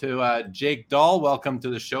to Jake Dahl. Welcome to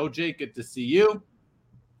the show, Jake. Good to see you.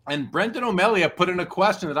 And Brendan O'Melia put in a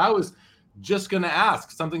question that I was just going to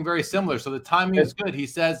ask, something very similar. So the timing is good. He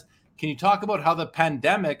says, "Can you talk about how the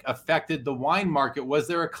pandemic affected the wine market? Was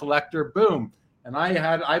there a collector boom?" And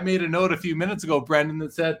I made a note a few minutes ago, Brendan,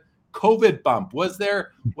 that said COVID bump. Was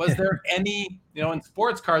there any, in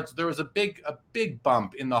sports cards, there was a big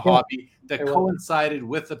bump in the hobby that coincided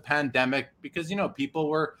with the pandemic because, people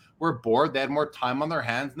were bored. They had more time on their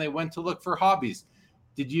hands and they went to look for hobbies.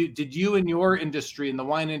 Did you in your industry, in the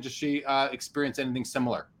wine industry, experience anything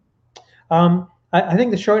similar? I think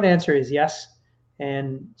the short answer is yes.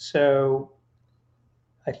 And so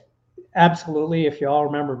absolutely, if you all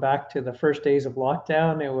remember back to the first days of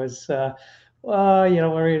lockdown, it was, what are we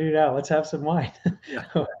going to do now? Let's have some wine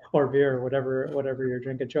or beer, or whatever your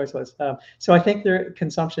drink of choice was. So I think their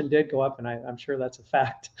consumption did go up, and I'm sure that's a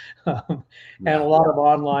fact. And a lot of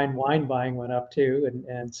online wine buying went up too.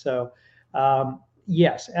 And so,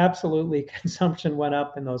 yes, absolutely, consumption went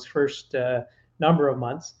up in those first number of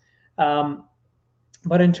months.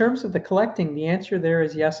 But in terms of the collecting, the answer there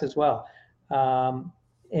is yes as well.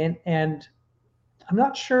 And I'm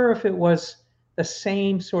not sure if it was the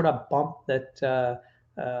same sort of bump that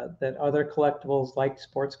other collectibles like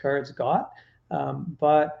sports cards got.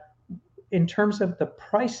 But in terms of the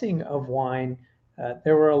pricing of wine,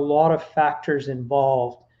 there were a lot of factors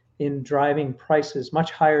involved in driving prices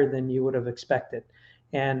much higher than you would have expected.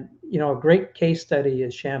 And, a great case study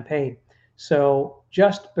is champagne. So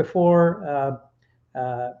just before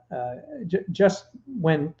just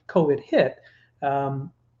when COVID hit,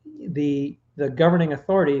 the governing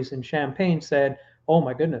authorities in Champagne said, "Oh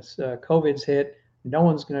my goodness, COVID's hit. No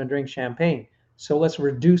one's going to drink champagne. So let's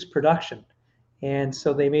reduce production." And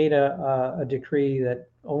so they made a decree that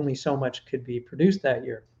only so much could be produced that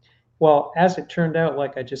year. Well, as it turned out,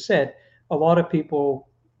 like I just said, a lot of people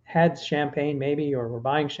had champagne maybe, or were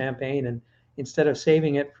buying champagne, and instead of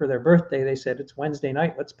saving it for their birthday, they said, "It's Wednesday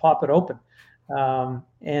night, let's pop it open."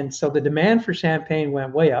 And so the demand for champagne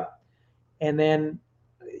went way up. And then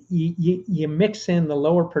you mix in the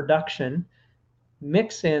lower production,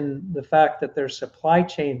 mix in the fact that there's supply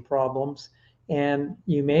chain problems, and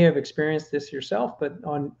you may have experienced this yourself, but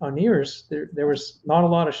on yours, there was not a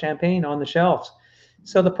lot of champagne on the shelves.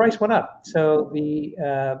 So the price went up. So the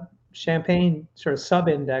champagne sort of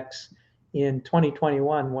sub-index in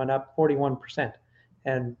 2021 went up 41%.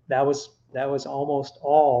 And that was almost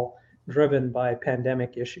all driven by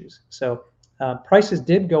pandemic issues. So prices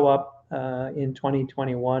did go up in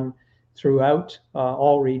 2021 throughout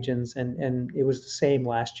all regions, and it was the same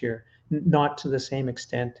last year, not to the same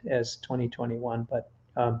extent as 2021, but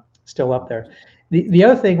still up there. The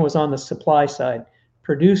other thing was on the supply side.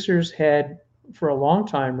 Producers had, for a long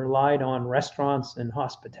time, relied on restaurants and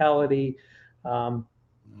hospitality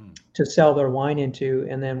to sell their wine into,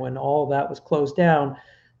 and then when all that was closed down,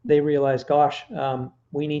 they realized, gosh,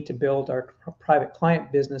 we need to build our private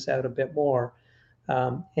client business out a bit more.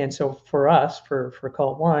 And so for us, for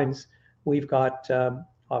Cult Wines, we've got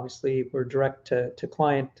obviously we're direct to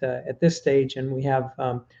client at this stage, and we have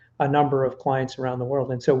a number of clients around the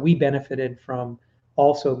world. And so we benefited from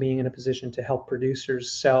also being in a position to help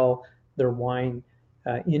producers sell their wine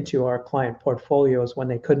into our client portfolios when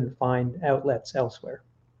they couldn't find outlets elsewhere.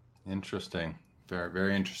 Interesting. Very,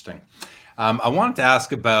 very interesting. I wanted to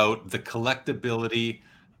ask about the collectability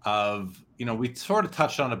of, we sort of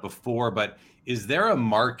touched on it before, but is there a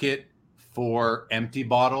market for empty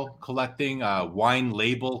bottle collecting, wine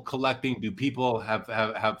label collecting? Do people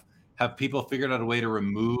have people figured out a way to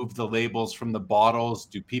remove the labels from the bottles?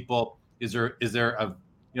 Is there a,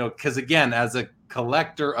 because again, as a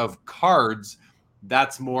collector of cards,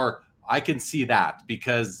 that's more, I can see that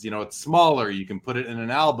because, it's smaller. You can put it in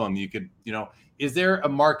an album. You could, is there a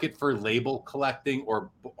market for label collecting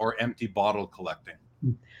or empty bottle collecting?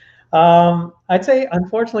 I'd say,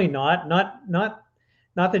 unfortunately, not that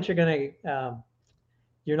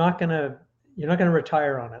you're not gonna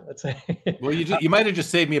retire on it. Let's say. Well, you might have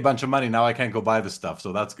just saved me a bunch of money. Now I can't go buy the stuff,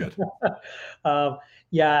 so that's good.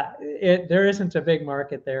 Yeah, there isn't a big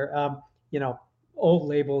market there. Old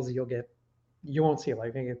labels you won't see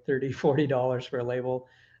like $30, $40 for a label,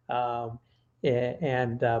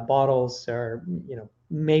 and bottles are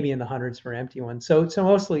maybe in the hundreds for empty ones. So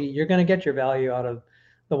mostly you're going to get your value out of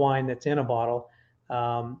the wine that's in a bottle.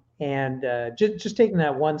 And just taking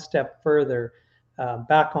that one step further,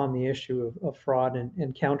 back on the issue of fraud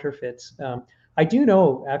and counterfeits. I do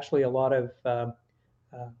know actually a lot of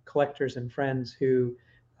collectors and friends who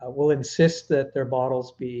will insist that their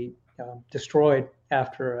bottles be destroyed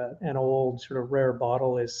after an old sort of rare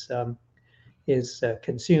bottle is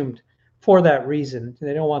consumed for that reason.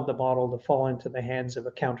 They don't want the bottle to fall into the hands of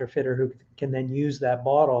a counterfeiter who can then use that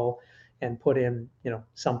bottle and put in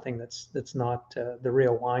something that's not the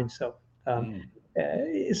real wine. So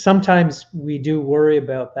sometimes we do worry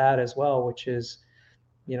about that as well, which is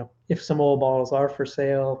if some old bottles are for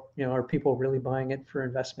sale, are people really buying it for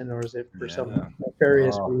investment, or is it for some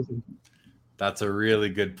nefarious reason? That's a really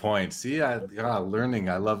good point. See, learning.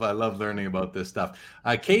 I love learning about this stuff.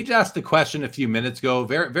 Cage asked a question a few minutes ago.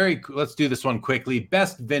 Very. Let's do this one quickly.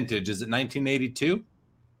 Best vintage, is it 1982?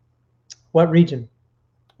 What region?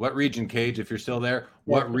 What region, Cage? If you're still there,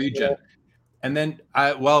 what region? Yeah. And then,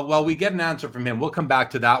 while we get an answer from him, we'll come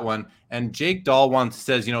back to that one. And Jake Dahl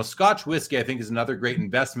says, Scotch whiskey, I think, is another great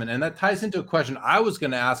investment. And that ties into a question I was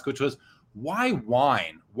going to ask, which was, why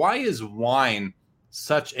wine? Why is wine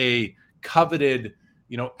such a coveted,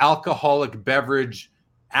 alcoholic beverage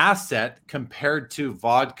asset compared to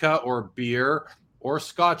vodka or beer or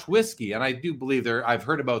Scotch whiskey? And I do believe I've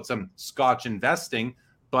heard about some Scotch investing,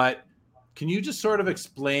 but can you just sort of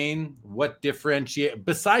explain what differentiate,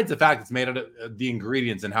 besides the fact it's made out of the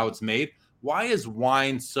ingredients and how it's made, why is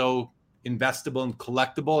wine so investable and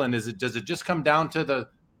collectible? And does it just come down to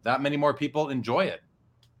that many more people enjoy it?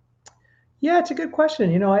 Yeah, it's a good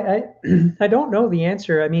question. I don't know the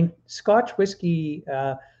answer. I mean, Scotch whiskey,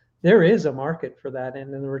 there is a market for that,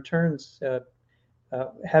 and the returns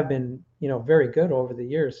have been, very good over the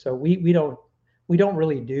years. So we don't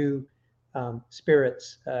really do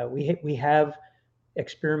spirits. We have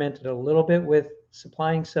experimented a little bit with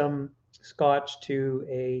supplying some Scotch to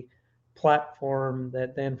a platform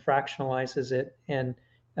that then fractionalizes it, and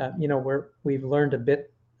we've learned a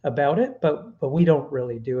bit about it, but we don't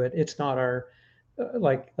really do it. It's not our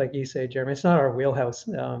like you say, Jeremy. It's not our wheelhouse,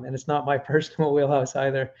 and it's not my personal wheelhouse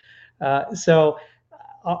either. So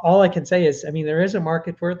all I can say is, I mean, there is a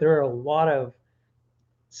market for it. There are a lot of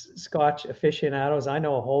Scotch aficionados. I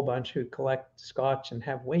know a whole bunch who collect Scotch and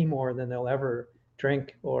have way more than they'll ever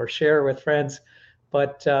drink or share with friends.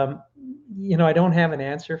 But I don't have an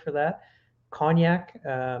answer for that. Cognac,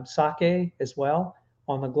 sake as well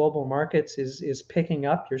on the global markets is picking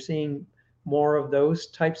up. You're seeing more of those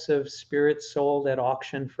types of spirits sold at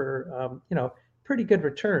auction for pretty good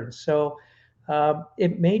returns. So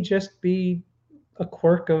it may just be a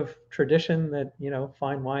quirk of tradition that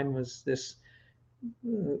fine wine was this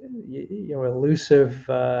elusive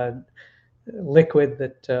liquid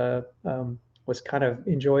that was kind of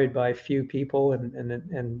enjoyed by few people,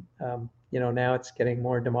 and now it's getting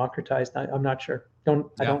more democratized. I'm not sure. I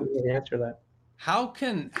don't really answer that. How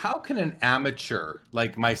can an amateur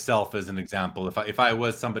like myself, as an example, if I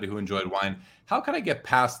was somebody who enjoyed wine, how can I get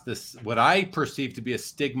past this, what I perceive to be a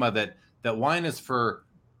stigma that wine is for,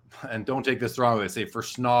 and don't take this the wrong way, say for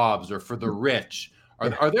snobs or for the rich?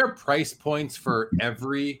 Are there price points for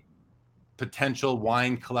every potential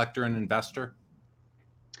wine collector and investor?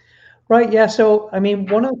 Right. Yeah. So, I mean,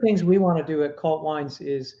 one of the things we want to do at Cult Wines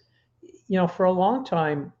is, for a long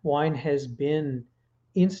time, wine has been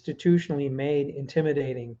institutionally made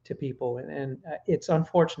intimidating to people, and it's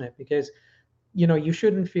unfortunate because you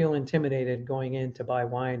shouldn't feel intimidated going in to buy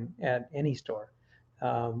wine at any store.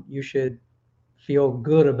 You should feel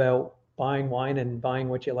good about buying wine and buying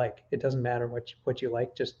what you like. It doesn't matter what you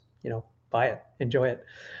like, just buy it, enjoy it.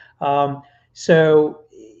 So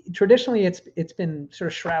traditionally it's been sort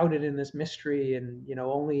of shrouded in this mystery, and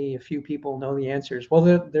only a few people know the answers. Well,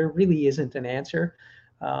 there really isn't an answer.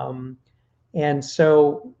 And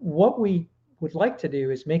so what we would like to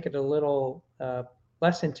do is make it a little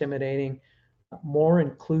less intimidating, more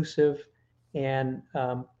inclusive, and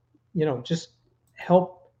just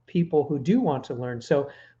help people who do want to learn. So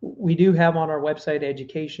we do have on our website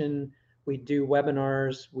education. We do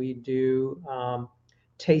webinars. We do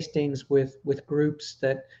tastings with groups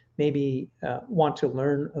that maybe want to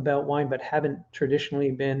learn about wine but haven't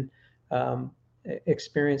traditionally been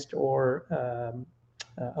experienced or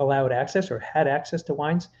allowed access or had access to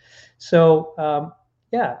wines. So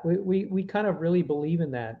yeah, we kind of really believe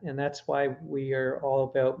in that, and that's why we are all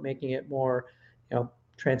about making it more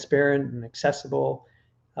transparent and accessible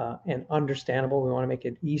and understandable. We want to make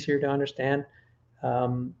it easier to understand.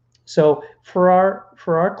 So for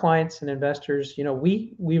our clients and investors,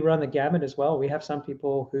 we run the gamut as well. We have some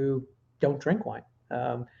people who don't drink wine,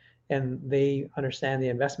 and they understand the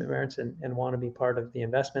investment merits and want to be part of the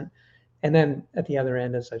investment. And then at the other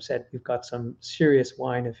end, as I've said, we've got some serious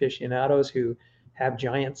wine aficionados who have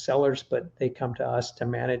giant cellars, but they come to us to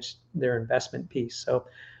manage their investment piece. So,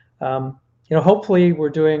 hopefully we're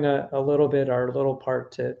doing a little bit, our little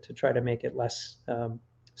part to try to make it less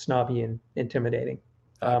snobby and intimidating.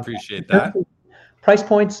 I appreciate that. Price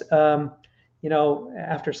points,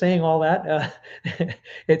 after saying all that,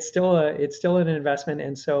 it's still an investment.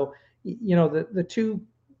 And so,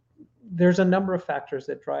 there's a number of factors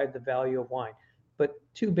that drive the value of wine, but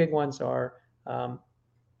two big ones are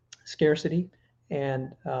scarcity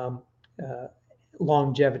and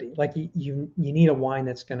longevity. Like you need a wine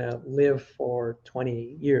that's going to live for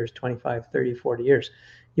 20 years, 25, 30, 40 years.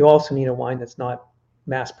 You also need a wine that's not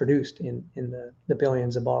mass produced in the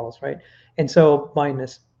billions of bottles, right? And so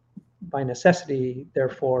by necessity,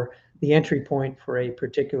 therefore, the entry point for a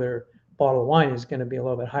particular bottle of wine is going to be a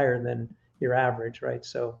little bit higher than your average, right?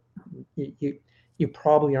 So you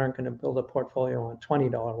probably aren't going to build a portfolio on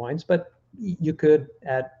 $20 wines, but you could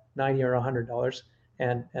at $90 or $100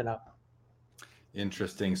 and up.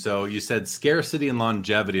 Interesting. So you said scarcity and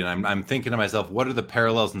longevity, and I'm thinking to myself, what are the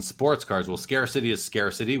parallels in sports cars? Well, scarcity is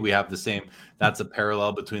scarcity. We have the same. That's a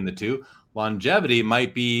parallel between the two. Longevity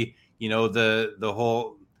might be, the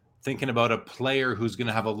whole thinking about a player who's going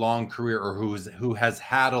to have a long career, or who has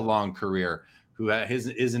had a long career, who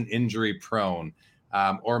isn't injury prone.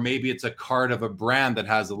 Or maybe it's a card of a brand that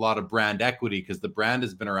has a lot of brand equity because the brand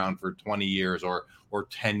has been around for 20 years or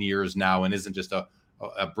 10 years now, and isn't just a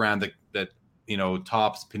brand that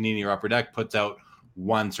Topps, Panini, or Upper Deck puts out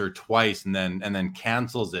once or twice and then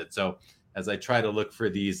cancels it. So as I try to look for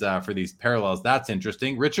these parallels, that's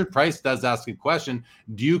interesting. Richard Price does ask a question: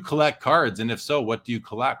 do you collect cards, and if so, what do you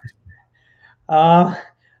collect? I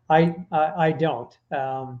don't.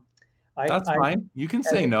 That's fine. You can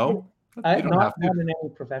say no. You don't have to. Not in any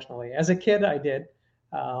professional way. As a kid, I did,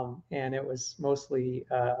 and it was mostly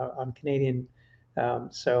I'm Canadian,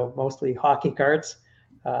 so mostly hockey cards.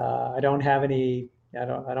 I don't have any. I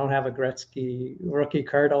don't have a Gretzky rookie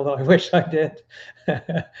card, although I wish I did.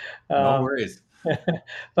 No worries.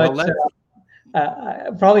 But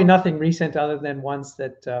probably nothing recent other than ones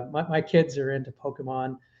that my kids are into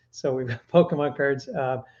Pokemon, so we've got Pokemon cards.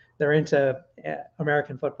 They're into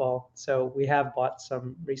American football, so we have bought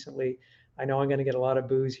some recently. I know I'm going to get a lot of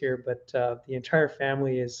boos here, but the entire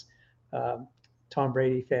family is Tom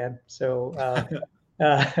Brady fan. So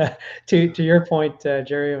to your point,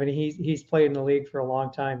 Jerry, I mean he's played in the league for a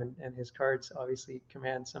long time, and his cards obviously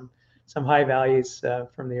command some high values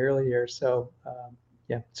from the early years. So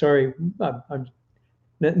yeah, sorry, I'm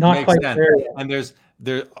not Makes quite sense. there yet. And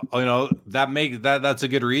that's a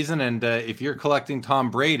good reason. And if you're collecting Tom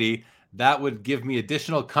Brady, that would give me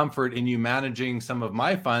additional comfort in you managing some of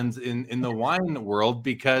my funds in the wine world,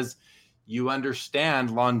 because you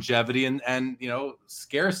understand longevity and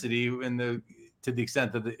scarcity to the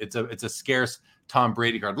extent that it's a scarce Tom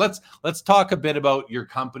Brady card. Let's talk a bit about your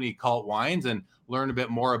company, Cult Wines, and learn a bit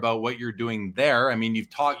more about what you're doing there. I mean, you've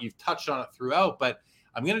touched on it throughout, but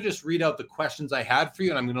I'm going to just read out the questions I had for you,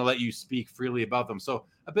 and I'm going to let you speak freely about them. So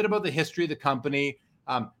a bit about the history of the company,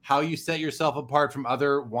 how you set yourself apart from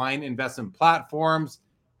other wine investment platforms,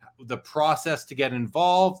 the process to get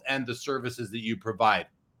involved, and the services that you provide.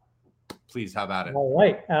 please have at it. All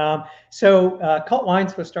right. So Cult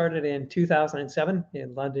Wines was started in 2007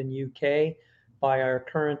 in London, UK, by our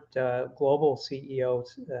current global CEO,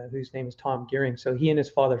 whose name is Tom Gearing. So he and his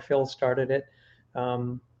father Phil started it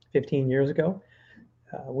 15 years ago.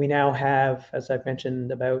 We now have, as I've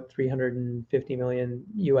mentioned, about 350 million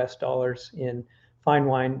US dollars in fine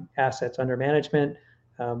wine assets under management.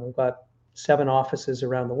 We've got 7 offices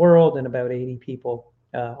around the world and about 80 people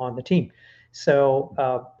on the team. So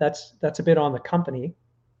that's a bit on the company.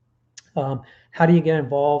 How do you get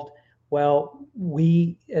involved? Well,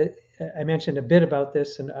 I mentioned a bit about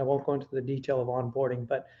this, and I won't go into the detail of onboarding,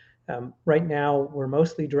 but right now we're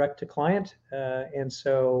mostly direct to client, and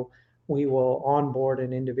so we will onboard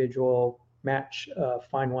an individual, match a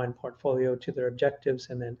fine wine portfolio to their objectives,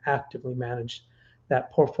 and then actively manage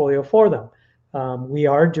that portfolio for them. We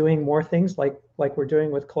are doing more things like we're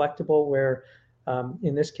doing with Collectible, where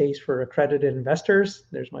in this case for accredited investors,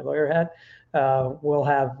 there's my lawyer hat, we'll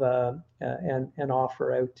have an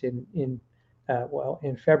offer out in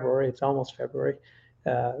February. It's almost February.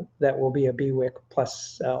 That will be a BWIC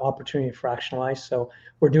plus opportunity to fractionalize. So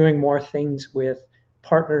we're doing more things with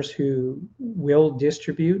partners who will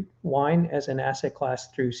distribute wine as an asset class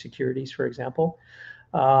through securities, for example.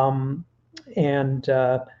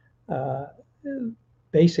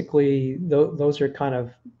 Basically, those are kind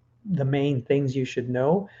of the main things you should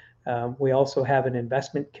know. We also have an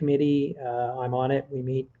investment committee. I'm on it. We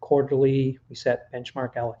meet quarterly. We set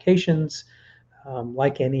benchmark allocations.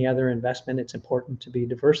 Like any other investment, it's important to be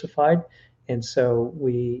diversified. And so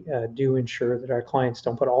we do ensure that our clients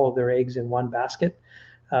don't put all of their eggs in one basket,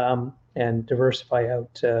 and diversify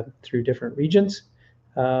out through different regions.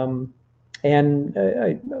 One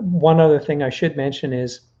other thing I should mention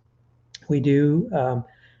is we do,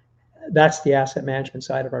 that's the asset management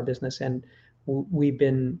side of our business. And we've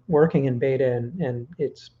been working in beta, and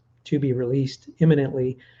it's to be released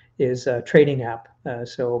imminently, is a trading app.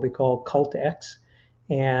 So it'll be called Cult X,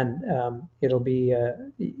 and it'll be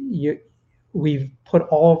we've put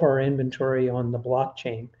all of our inventory on the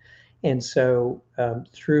blockchain, and so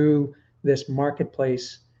through this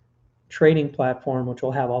marketplace trading platform, which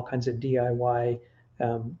will have all kinds of DIY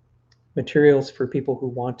materials for people who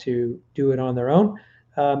want to do it on their own,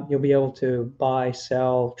 you'll be able to buy,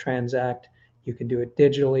 sell, transact. You can do it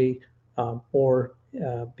digitally, or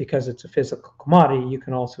because it's a physical commodity, you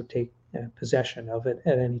can also take possession of it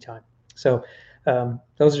at any time. So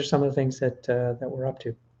those are some of the things that we're up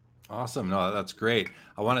to. Awesome. No, that's great.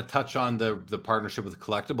 I want to touch on the partnership with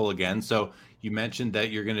Collectible again. So you mentioned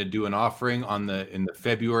that you're going to do an offering in the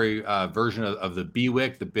February version of the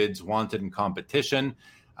BWIC, the bids wanted in competition.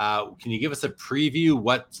 Can you give us a preview?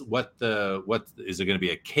 What is it going to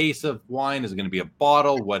be? A case of wine? Is it going to be a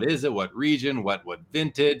bottle? What is it? What region? What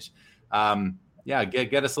vintage?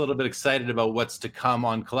 Get us a little bit excited about what's to come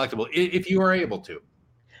on Collectible, if you are able to.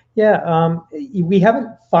 Yeah, we haven't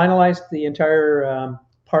finalized the entire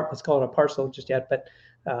let's call it a parcel just yet, but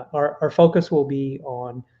our focus will be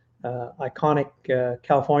on iconic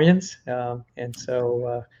Californians, and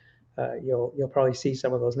so you'll probably see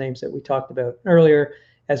some of those names that we talked about earlier,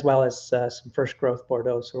 as well as some first growth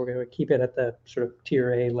Bordeaux. So we're going to keep it at the sort of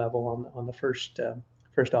tier A level on the first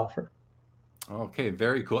offer. Okay,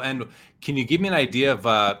 very cool. And can you give me an idea of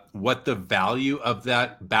what the value of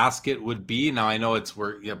that basket would be? Now, I know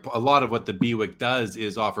a lot of what the BWIC does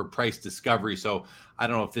is offer price discovery. So I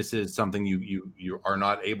don't know if this is something you are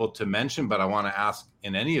not able to mention, but I want to ask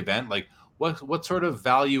in any event, like what sort of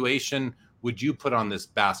valuation would you put on this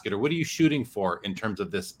basket, or what are you shooting for in terms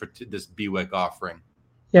of this BWIC offering?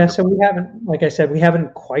 Yeah, so we haven't, like I said, we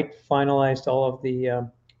haven't quite finalized all of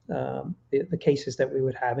the cases that we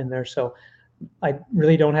would have in there. So I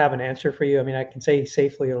really don't have an answer for you. I mean, I can say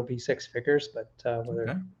safely it'll be 6 figures, but whether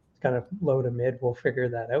it's kind of low to mid, we'll figure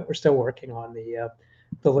that out. We're still working on the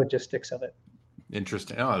logistics of it.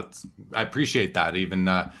 Interesting. Oh, I appreciate that, even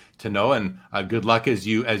to know, and good luck as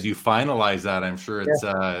you finalize that. I'm sure it's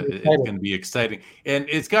going to be exciting, and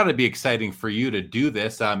it's got to be exciting for you to do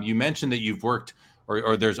this. You mentioned that you've worked,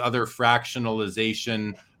 or there's other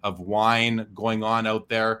fractionalization of wine going on out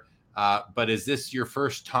there, but is this your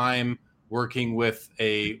first time working with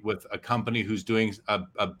a company who's doing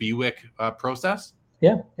a BWIC process?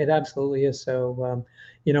 Yeah, it absolutely is. So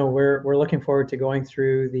we're looking forward to going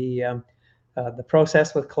through the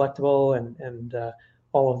process with Collectible and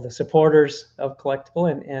all of the supporters of Collectible,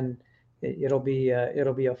 and it'll be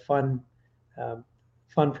a fun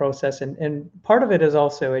process, and part of it is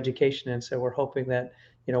also education, and so we're hoping that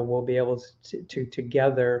we'll be able to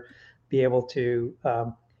together be able to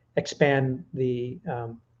expand the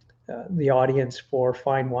audience for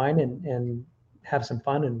fine wine and have some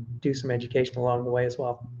fun and do some education along the way as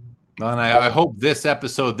well. Well, and I hope this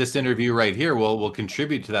episode, this interview right here will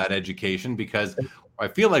contribute to that education, because I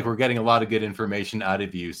feel like we're getting a lot of good information out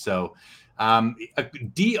of you. So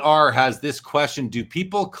DR has this question: do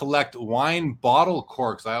people collect wine bottle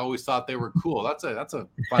corks? I always thought they were cool. That's a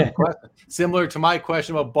fun question. Similar to my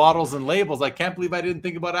question about bottles and labels. I can't believe I didn't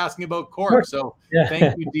think about asking about corks. So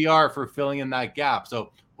thank you, DR, for filling in that gap.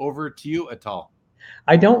 So over to you, Atul.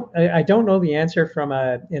 I don't know the answer from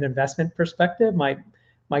an investment perspective.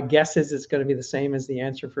 My guess is it's going to be the same as the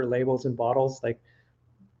answer for labels and bottles. Like,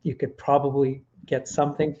 you could probably get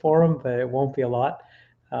something for them, but it won't be a lot.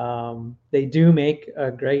 They do make a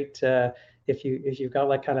great, if you've got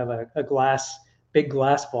like kind of a big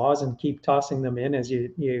glass vase and keep tossing them in as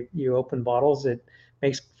you open bottles, it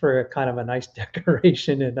makes for a kind of a nice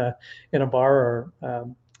decoration in a bar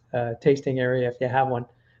or tasting area if you have one.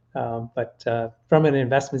 But from an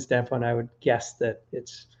investment standpoint, I would guess that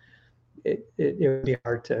it would be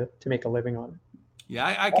hard to make a living on it.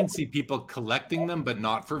 Yeah, I can see people collecting them, but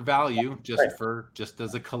not for value, just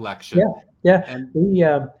as a collection. Yeah. And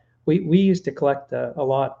we used to collect a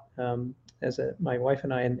lot my wife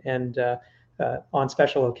and I, and on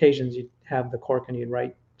special occasions you'd have the cork and you'd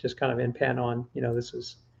write just kind of in pen on, this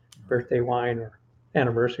is birthday wine or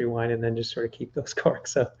anniversary wine, and then just sort of keep those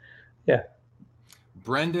corks. So yeah.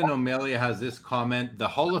 Brendan O'Malley has this comment: the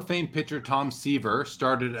Hall of Fame pitcher Tom Seaver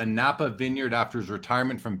started a Napa vineyard after his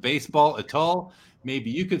retirement from baseball. Atul, maybe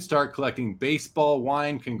you could start collecting baseball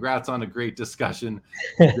wine. Congrats on a great discussion,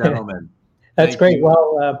 gentlemen. That's great. You.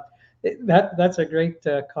 Well, that's a great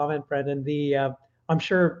comment, Brendan. I'm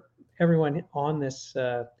sure everyone on this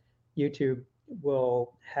YouTube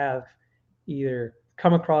will have either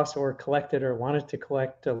come across or collected or wanted to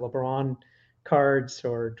collect LeBron cards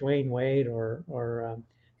or Dwayne Wade or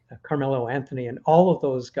Carmelo Anthony, and all of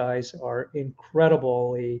those guys are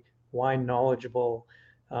incredibly wine knowledgeable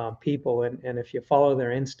people, and if you follow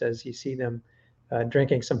their Instas, you see them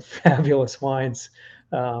drinking some fabulous wines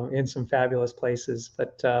in some fabulous places.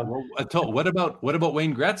 But Atul, what about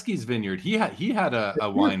Wayne Gretzky's vineyard? He had a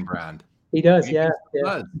wine brand. He does, yeah.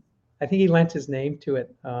 I think he lent his name to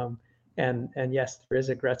it, and yes, there is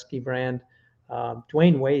a Gretzky brand.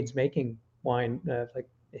 Dwayne Wade's making wine, like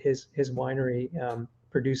his winery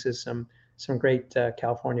produces some great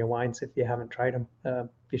California wines. If you haven't tried them,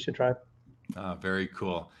 you should try them. Very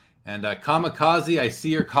cool. And Kamikaze, I see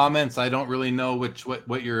your comments. I don't really know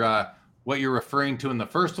what you're referring to in the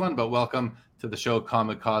first one, but welcome to the show,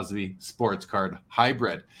 Kamikaze Sports Card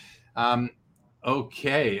Hybrid.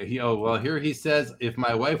 Okay. Here he says, if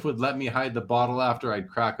my wife would let me hide the bottle after, I'd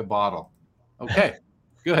crack a bottle. Okay.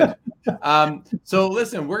 Good. So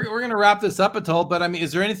listen, we're going to wrap this up, Atul, but I mean,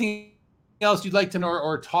 is there anything else you'd like to know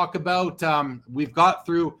or talk about? We've got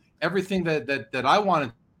through everything that I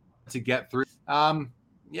wanted to get through.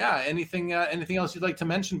 Anything else you'd like to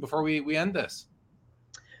mention before we end this?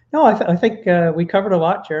 No, I think we covered a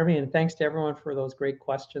lot, Jeremy, and thanks to everyone for those great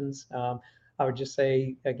questions. I would just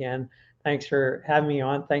say again, thanks for having me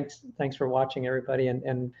on. Thanks for watching, everybody,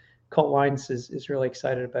 and Cult Wines is really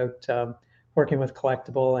excited about working with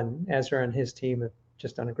Collectible, and Ezra and his team have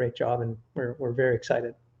just done a great job, and we're very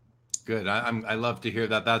excited. Good. I love to hear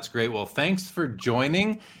that. That's great. Well, thanks for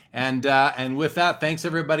joining, and with that, thanks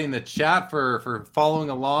everybody in the chat for following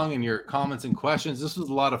along and your comments and questions. This was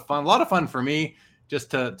a lot of fun for me,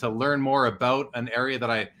 just to learn more about an area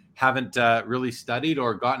that I haven't really studied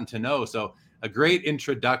or gotten to know. So a great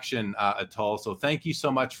introduction, Atul. So thank you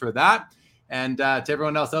so much for that. And to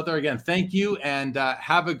everyone else out there, again, thank you, and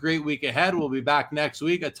have a great week ahead. We'll be back next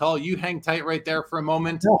week. Atul, you hang tight right there for a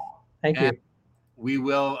moment. Thank you. We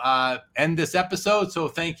will end this episode. So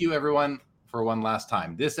thank you, everyone, for one last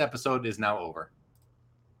time. This episode is now over.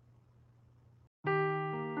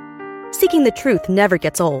 Seeking the truth never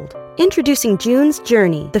gets old. Introducing June's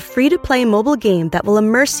Journey, the free-to-play mobile game that will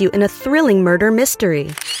immerse you in a thrilling murder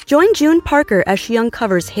mystery. Join June Parker as she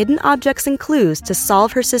uncovers hidden objects and clues to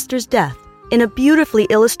solve her sister's death in a beautifully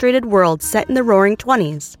illustrated world set in the Roaring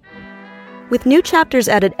 20s. With new chapters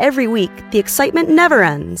added every week, the excitement never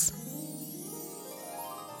ends.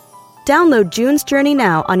 Download June's Journey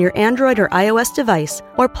now on your Android or iOS device,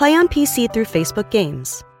 or play on PC through Facebook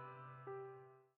Games.